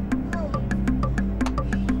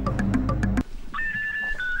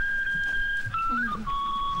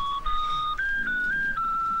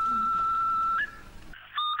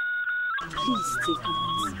 Please take it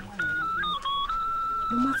easy.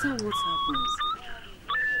 No matter what happens,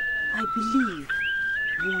 I believe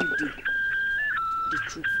one day the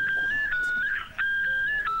truth will come out.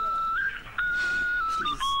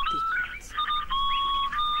 Please take it.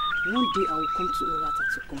 One day I will come to Urata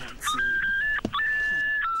to come and see you.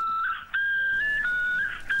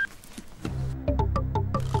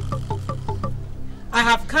 I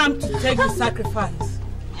have come to take the sacrifice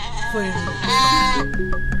for you.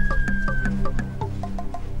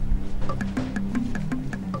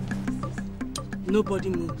 Nobody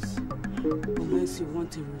moves unless you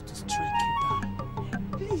want a root to strike you down.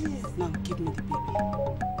 Please. Now give me the baby.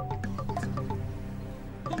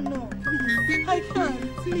 No, please. I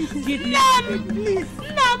can't. Please. Give me no, the baby. Please.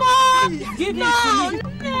 No, Mom. Give no. him to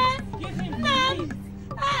me. Give him to me.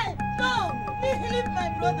 Hey, no. Leave my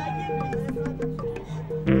brother. Give me.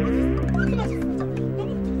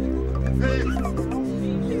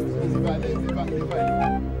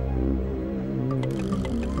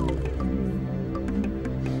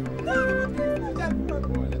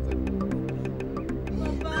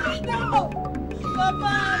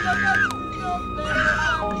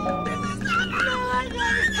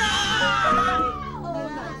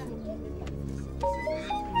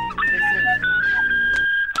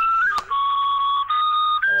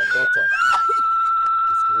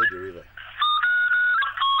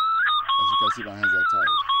 My hands are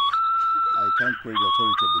tied. I can't pray the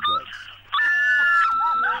authority of the gods.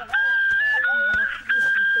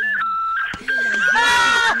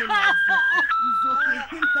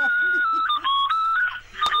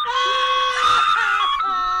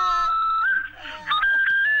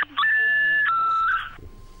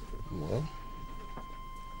 Well,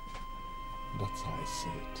 that's how I see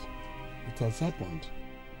it. It has happened.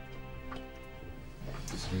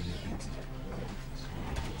 It's really a pity.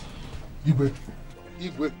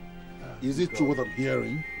 Igwe, is it true what I'm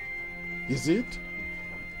hearing? Is it?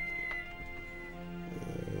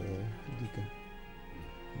 Dika,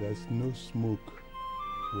 there's no smoke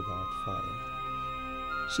without fire.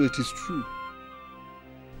 So it is true?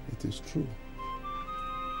 It is true.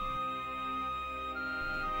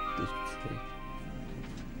 It is true.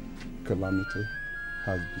 Calamity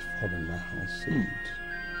has befallen my household.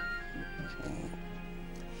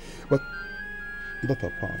 But that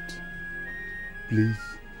apart, please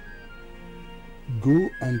go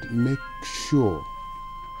and make sure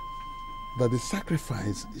that the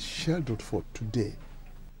sacrifice scheduled for today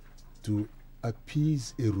to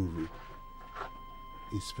appease Eruru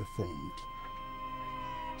is performed,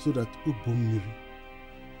 so that Ubomiri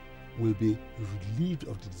will be relieved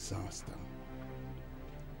of the disaster.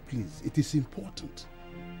 Please, it is important,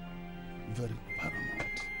 very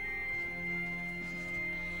paramount.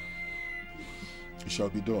 It shall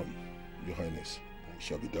be done, Your Highness. It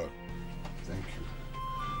shall be done. Thank you.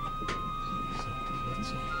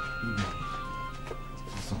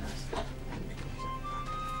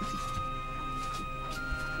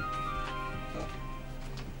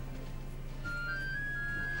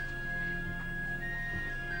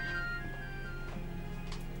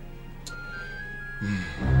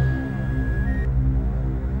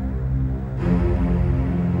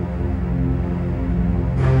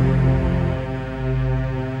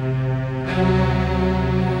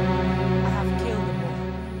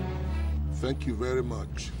 Thank you very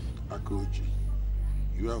much, Akoji.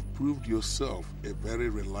 You have proved yourself a very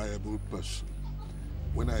reliable person.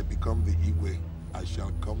 When I become the Igwe, I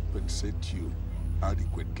shall compensate you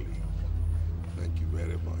adequately. Thank you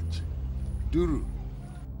very much. Duru,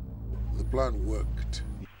 the plan worked.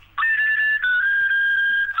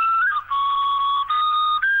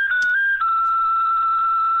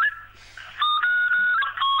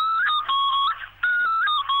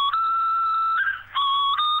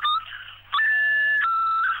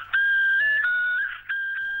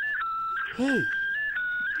 Hey!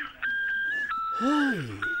 Hey!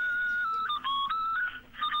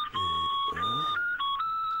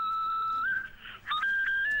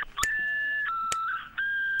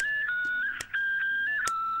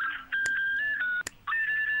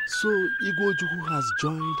 So Igwojuku has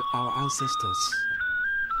joined our ancestors.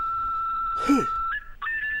 Hey!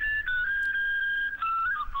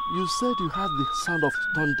 You said you heard the sound of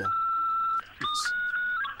thunder. Yes.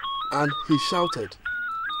 And he shouted.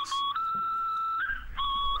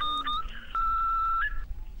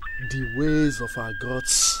 The ways of our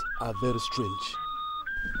gods are very strange.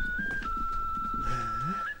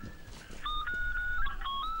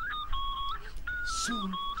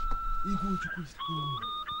 Soon, Igwojuku is home.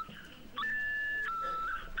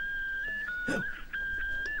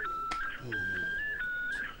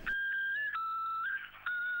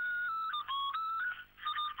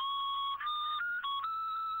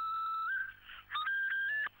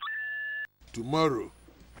 Tomorrow,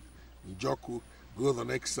 Njoku goes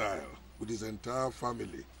on exile with his entire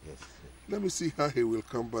family. Yes. Let me see how he will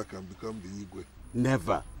come back and become the Igwe.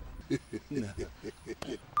 Never. Never. You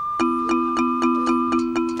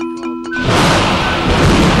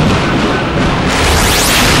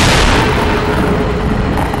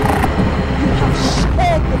have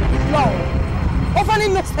shed the blood of an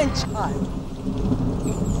innocent child.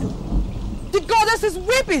 The goddess is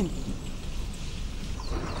weeping.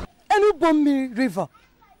 Enubomiri River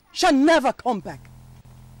shall never come back.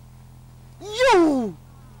 You,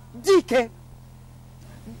 Dike,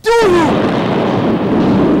 Duru,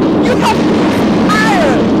 you have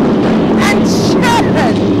iron and shed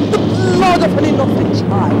the blood of an innocent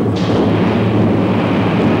child.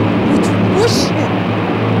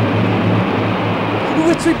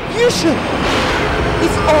 Retribution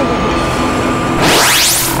is all of us.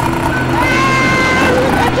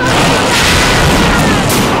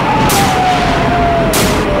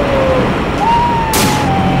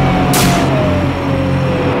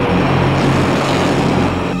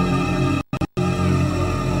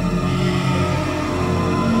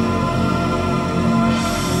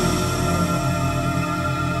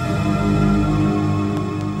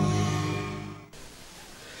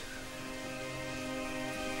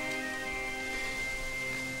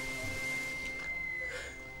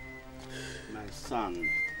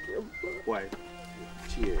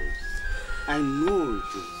 I know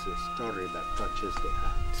it is a story that touches the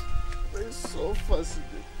heart. It's so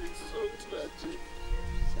fascinating, so tragic.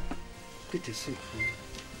 Take a seat for me.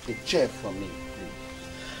 A chair for me, please.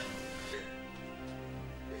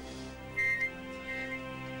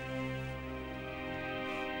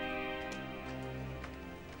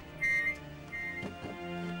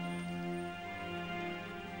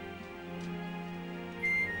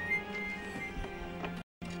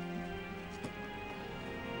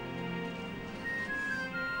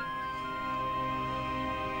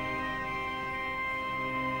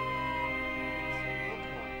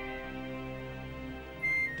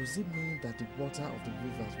 Does it mean that the water of the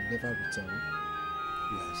rivers will never return?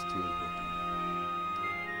 We are still hoping.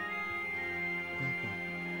 Grandpa,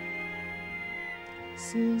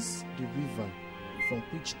 since the river from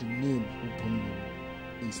which the name Ubomi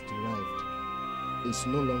is derived is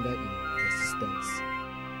no longer in existence,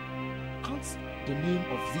 can't the name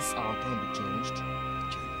of this our town be changed?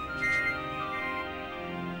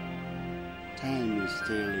 Time is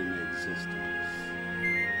still in existence.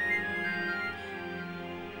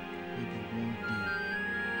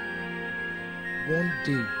 One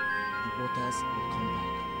day, the waters will come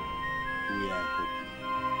back. We are hoping.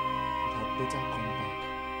 It had better come back.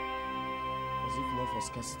 As if not for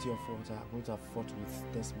scarcity of water, I would have fought with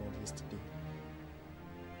Desmond yesterday.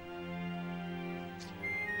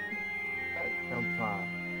 Grandpa,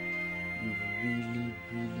 you've really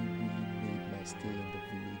made my stay in the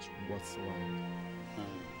village worthwhile.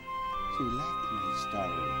 So you like my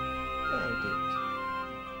story? I did.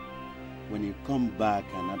 When you come back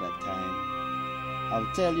another time,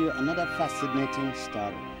 I'll tell you another fascinating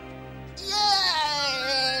story.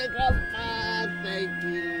 Yay, Grandpa! Thank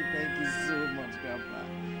you so much, Grandpa. I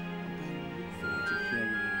look forward to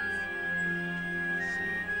hearing it.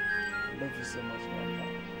 I love you so much, Grandpa.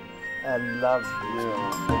 I love you.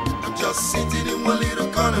 I'm just sitting in one little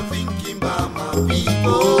corner thinking about my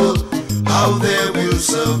people, how they will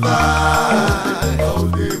survive, how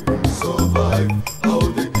they will survive, how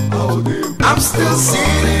they I'm still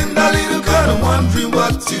sitting in that little corner wondering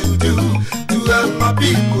what to do to help my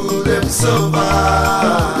people them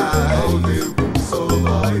survive, how they will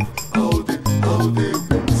survive, how they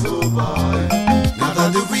will survive. Now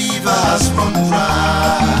that the river has run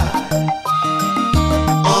dry,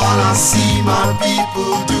 all I see my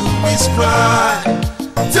people do is cry.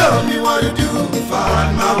 Tell me what to do. If I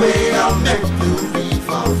find my way, I'll make the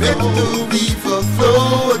river flow.